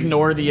have to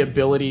ignore the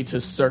ability to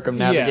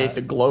circumnavigate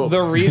the globe.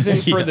 The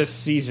reason for the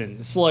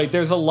seasons. Like,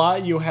 there's a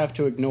lot you have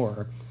to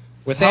ignore.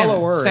 With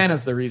Hollow Earth,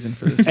 Santa's the reason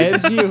for this.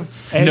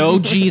 No,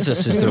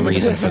 Jesus is the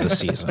reason for the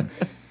season.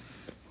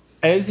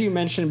 As you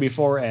mentioned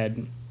before,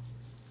 Ed,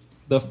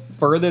 the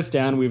furthest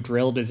down we've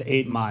drilled is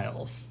 8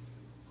 miles.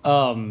 What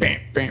are you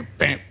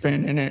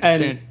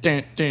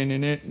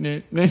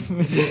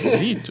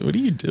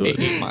doing?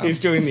 8 miles. He's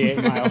doing the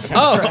 8 mile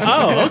soundtrack.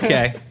 Oh,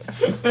 okay.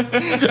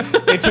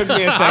 It took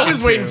me a second. I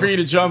was waiting for you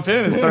to jump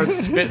in and start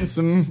spitting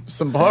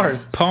some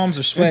bars. Palms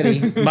are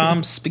sweaty.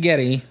 Mom's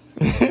spaghetti.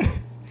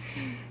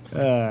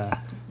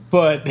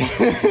 But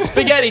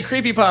Spaghetti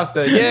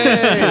creepypasta.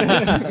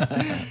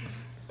 Yay!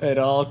 it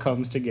all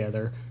comes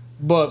together.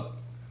 But,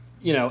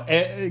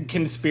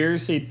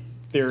 conspiracy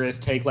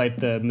theorists take like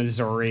the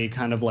Missouri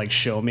kind of like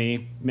show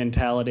me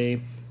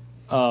mentality.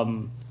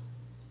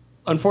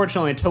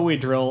 Unfortunately, until we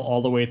drill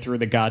all the way through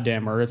the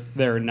goddamn Earth,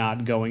 they're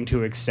not going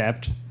to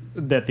accept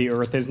that the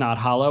Earth is not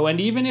hollow. And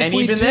even if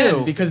we do,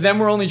 then, because then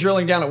we're only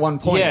drilling down at one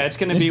point. yeah, it's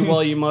going to be,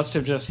 well, you must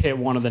have just hit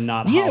one of the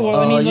not hollow. Yeah, well,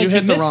 I mean, you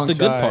hit the wrong good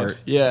side. part.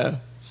 Yeah.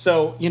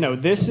 So,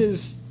 this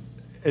is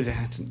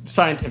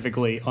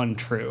scientifically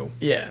untrue.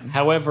 Yeah.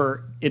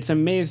 However, it's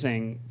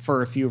amazing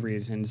for a few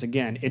reasons.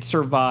 Again, it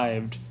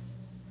survived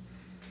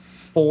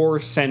 4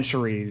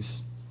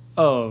 centuries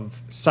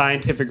of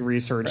scientific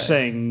research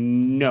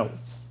saying, no,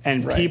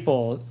 and Right.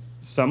 people,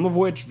 some of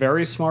which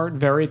very smart,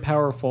 very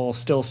powerful,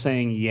 still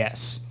saying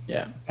yes.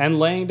 Yeah. And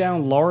laying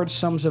down large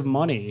sums of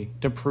money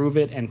to prove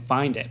it and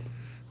find it.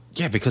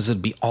 Yeah, because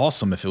it'd be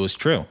awesome if it was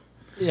true.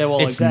 Yeah,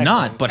 well, It's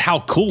not, but how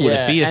cool would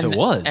it be if it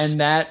was? And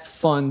that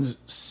funds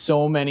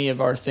so many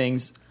of our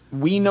things.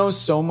 We know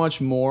so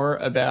much more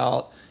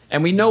about,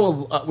 and we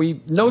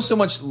know so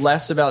much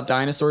less about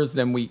dinosaurs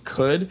than we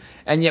could,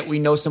 and yet we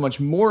know so much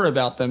more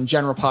about them,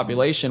 general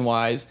population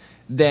wise,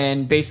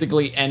 than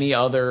basically any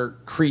other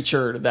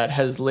creature that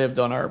has lived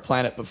on our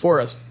planet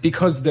before us,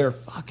 because they're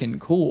fucking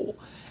cool.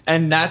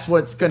 And that's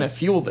what's going to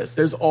fuel this.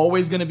 There's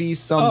always going to be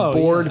some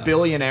bored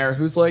billionaire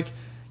who's like,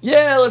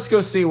 yeah, let's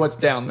go see what's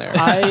down there.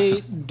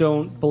 I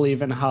don't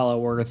believe in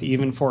Hollow Earth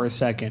even for a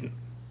second.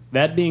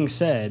 That being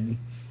said,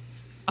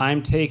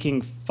 I'm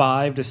taking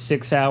 5 to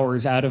 6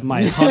 hours out of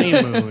my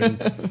honeymoon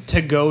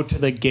to go to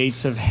the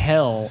gates of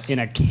hell in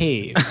a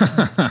cave.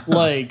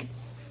 Like,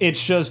 it's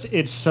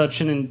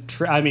such an...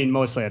 I mean,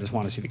 mostly I just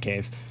want to see the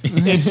cave.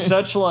 It's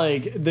such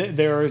like...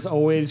 there is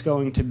always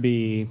going to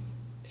be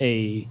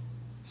a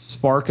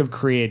spark of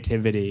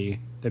creativity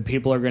that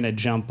people are going to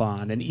jump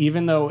on. And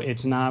even though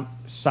it's not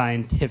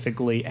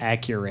scientifically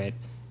accurate,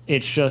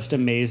 it's just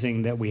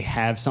amazing that we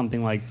have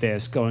something like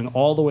this going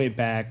all the way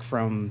back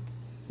from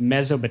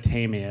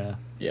Mesopotamia,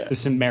 the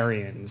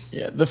Sumerians.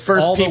 Yeah, the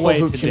first all the people way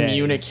who today.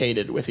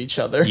 Communicated with each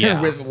other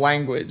with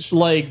language.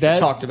 Like that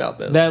talked about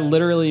this. That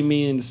literally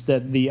means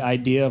that the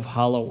idea of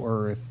Hollow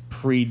Earth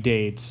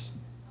predates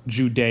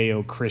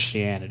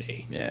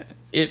Judeo-Christianity. Yeah,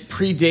 it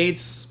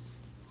predates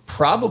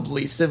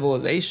probably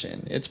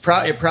civilization. It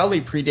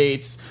probably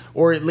predates,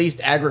 or at least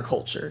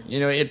agriculture.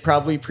 You know, it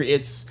probably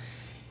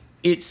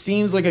it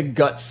seems like a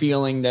gut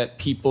feeling that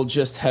people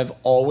just have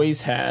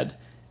always had,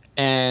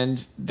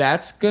 and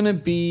that's gonna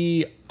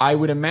be, I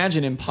would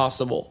imagine,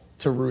 impossible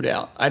to root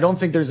out. I don't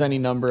think there's any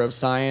number of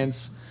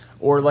science,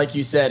 or like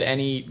you said,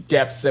 any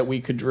depth that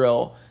we could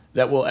drill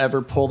that will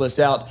ever pull this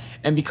out.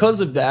 And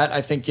because of that,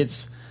 I think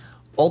it's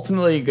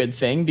ultimately a good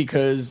thing,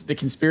 because the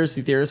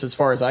conspiracy theorists, as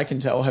far as I can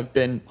tell, have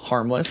been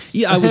harmless.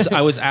 Yeah,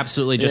 I was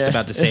absolutely just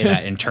about to say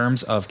that. In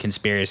terms of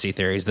conspiracy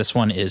theories, this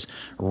one is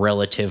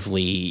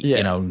relatively,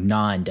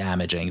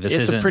 non-damaging.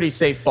 It's a pretty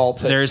safe ball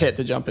pit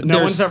to jump into.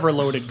 No one's ever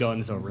loaded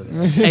guns over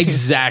this.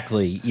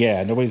 Exactly.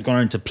 Yeah, nobody's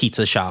gone into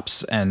pizza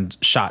shops and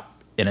shot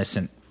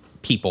innocent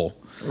people.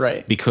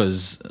 Right.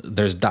 Because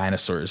there's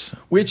dinosaurs.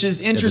 Which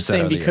is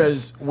interesting,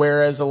 because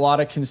whereas a lot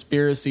of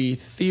conspiracy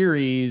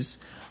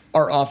theories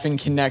are often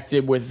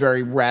connected with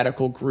very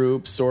radical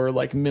groups or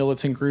like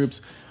militant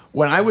groups,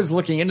 when I was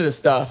looking into this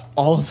stuff,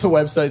 all of the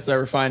websites I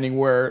were finding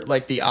were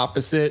like the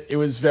opposite. It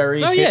was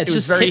very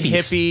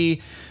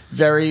hippie,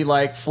 very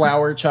like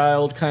flower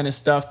child kind of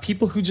stuff.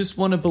 People who just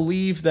want to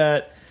believe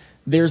that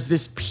there's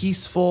this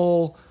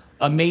peaceful,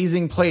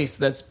 amazing place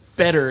that's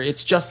better.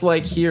 It's just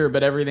like here,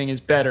 but everything is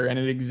better, and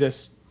it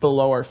exists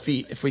below our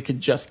feet if we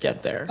could just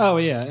get there. Oh,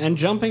 yeah. And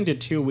jumping to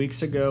 2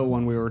 weeks ago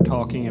when we were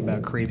talking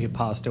about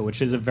creepypasta,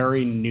 which is a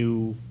very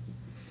new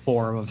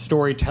form of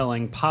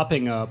storytelling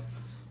popping up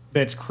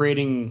that's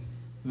creating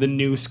the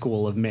new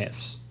school of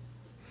myths.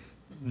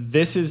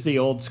 This is the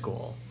old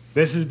school.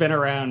 This has been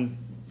around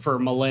for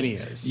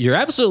millennia. You're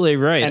absolutely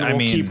right. And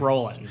we'll keep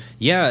rolling.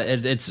 Yeah,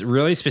 it's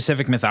really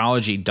specific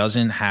mythology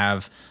doesn't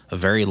have a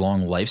very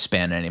long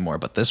lifespan anymore,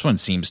 but this one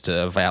seems to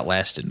have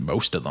outlasted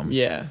most of them.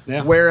 Yeah.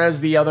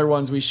 Whereas the other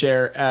ones we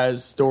share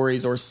as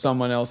stories or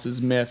someone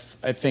else's myth,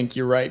 I think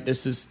you're right.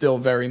 This is still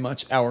very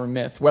much our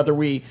myth. Whether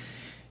we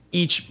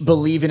each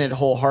believe in it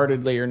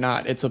wholeheartedly or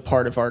not, it's a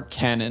part of our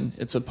canon.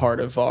 It's a part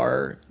of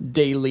our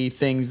daily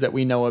things that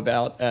we know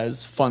about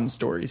as fun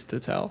stories to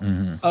tell.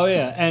 Mm-hmm. Oh,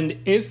 yeah. And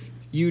if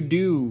you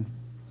do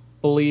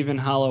believe in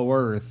Hollow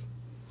Earth,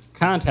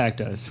 contact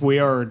us. We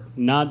are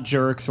not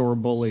jerks or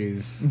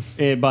bullies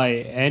by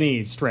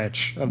any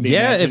stretch of the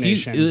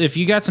imagination. If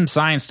you got some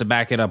science to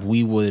back it up,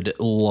 we would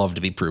love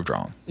to be proved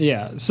wrong.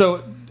 Yeah.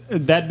 So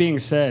that being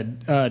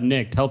said,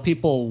 Nick, tell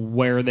people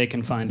where they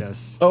can find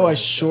us. Oh, I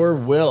sure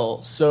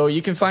will. So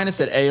you can find us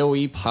at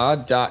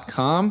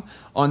aoepod.com.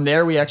 On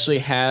there, we actually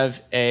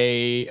have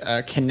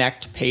a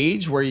connect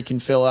page where you can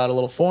fill out a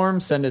little form,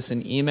 send us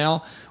an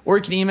email, or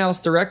you can email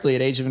us directly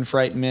at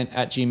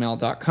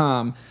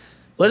ageofenfrightment@gmail.com.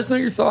 Let us know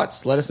your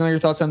thoughts. Let us know your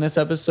thoughts on this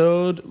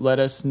episode. Let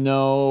us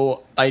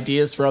know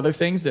ideas for other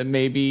things that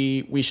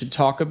maybe we should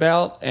talk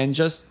about, and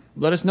just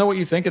let us know what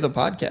you think of the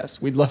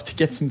podcast. We'd love to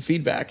get some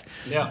feedback.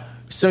 Yeah.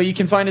 So you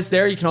can find us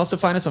there. You can also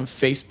find us on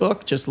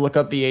Facebook. Just look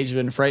up The Age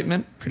of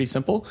Enfrightenment. Pretty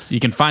simple.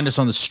 You can find us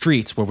on the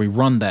streets where we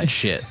run that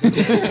shit.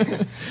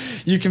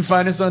 You can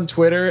find us on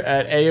Twitter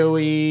at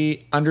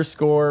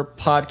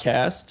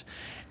AOE_podcast.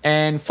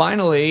 And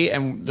finally,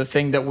 and the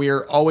thing that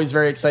we're always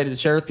very excited to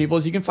share with people,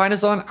 is you can find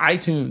us on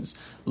iTunes.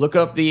 Look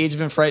up The Age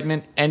of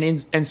Enfrightenment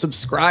and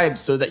subscribe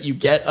so that you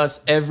get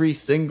us every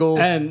single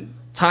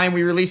time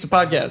we release a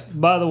podcast.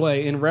 By the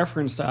way, in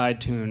reference to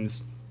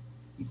iTunes,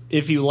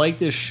 if you like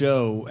this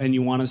show and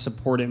you want to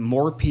support it,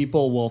 more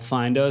people will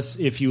find us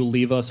if you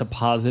leave us a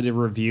positive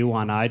review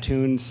on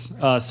iTunes.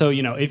 So,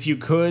 if you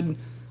could,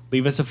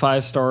 leave us a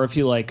 5-star if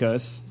you like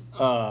us.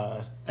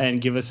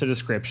 and give us a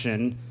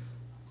description,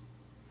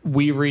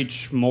 we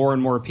reach more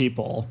and more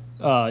people.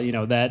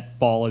 That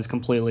ball is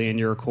completely in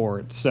your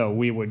court. So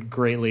we would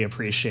greatly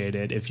appreciate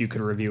it if you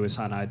could review us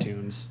on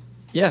iTunes.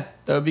 Yeah,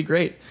 that would be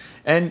great.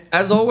 And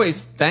as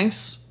always,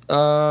 thanks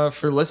for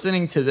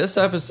listening to this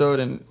episode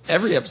and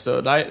every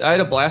episode. I had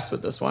a blast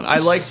with this one. I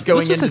liked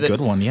going this into is a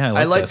good one. Yeah,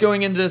 I liked this.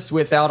 going into this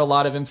without a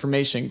lot of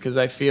information because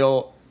I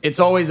feel it's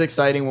always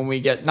exciting when we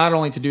get not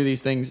only to do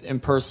these things in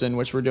person,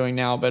 which we're doing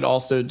now, but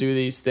also do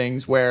these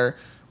things where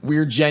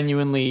we're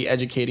genuinely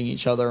educating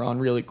each other on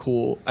really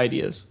cool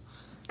ideas.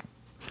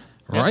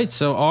 Right.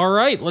 So, all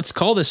right, let's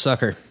call this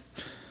sucker.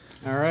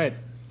 All right.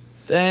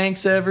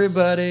 Thanks,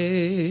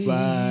 everybody.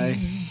 Bye.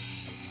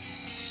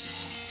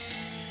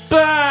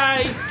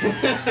 Bye.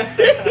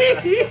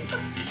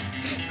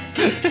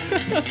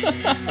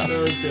 That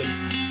was good.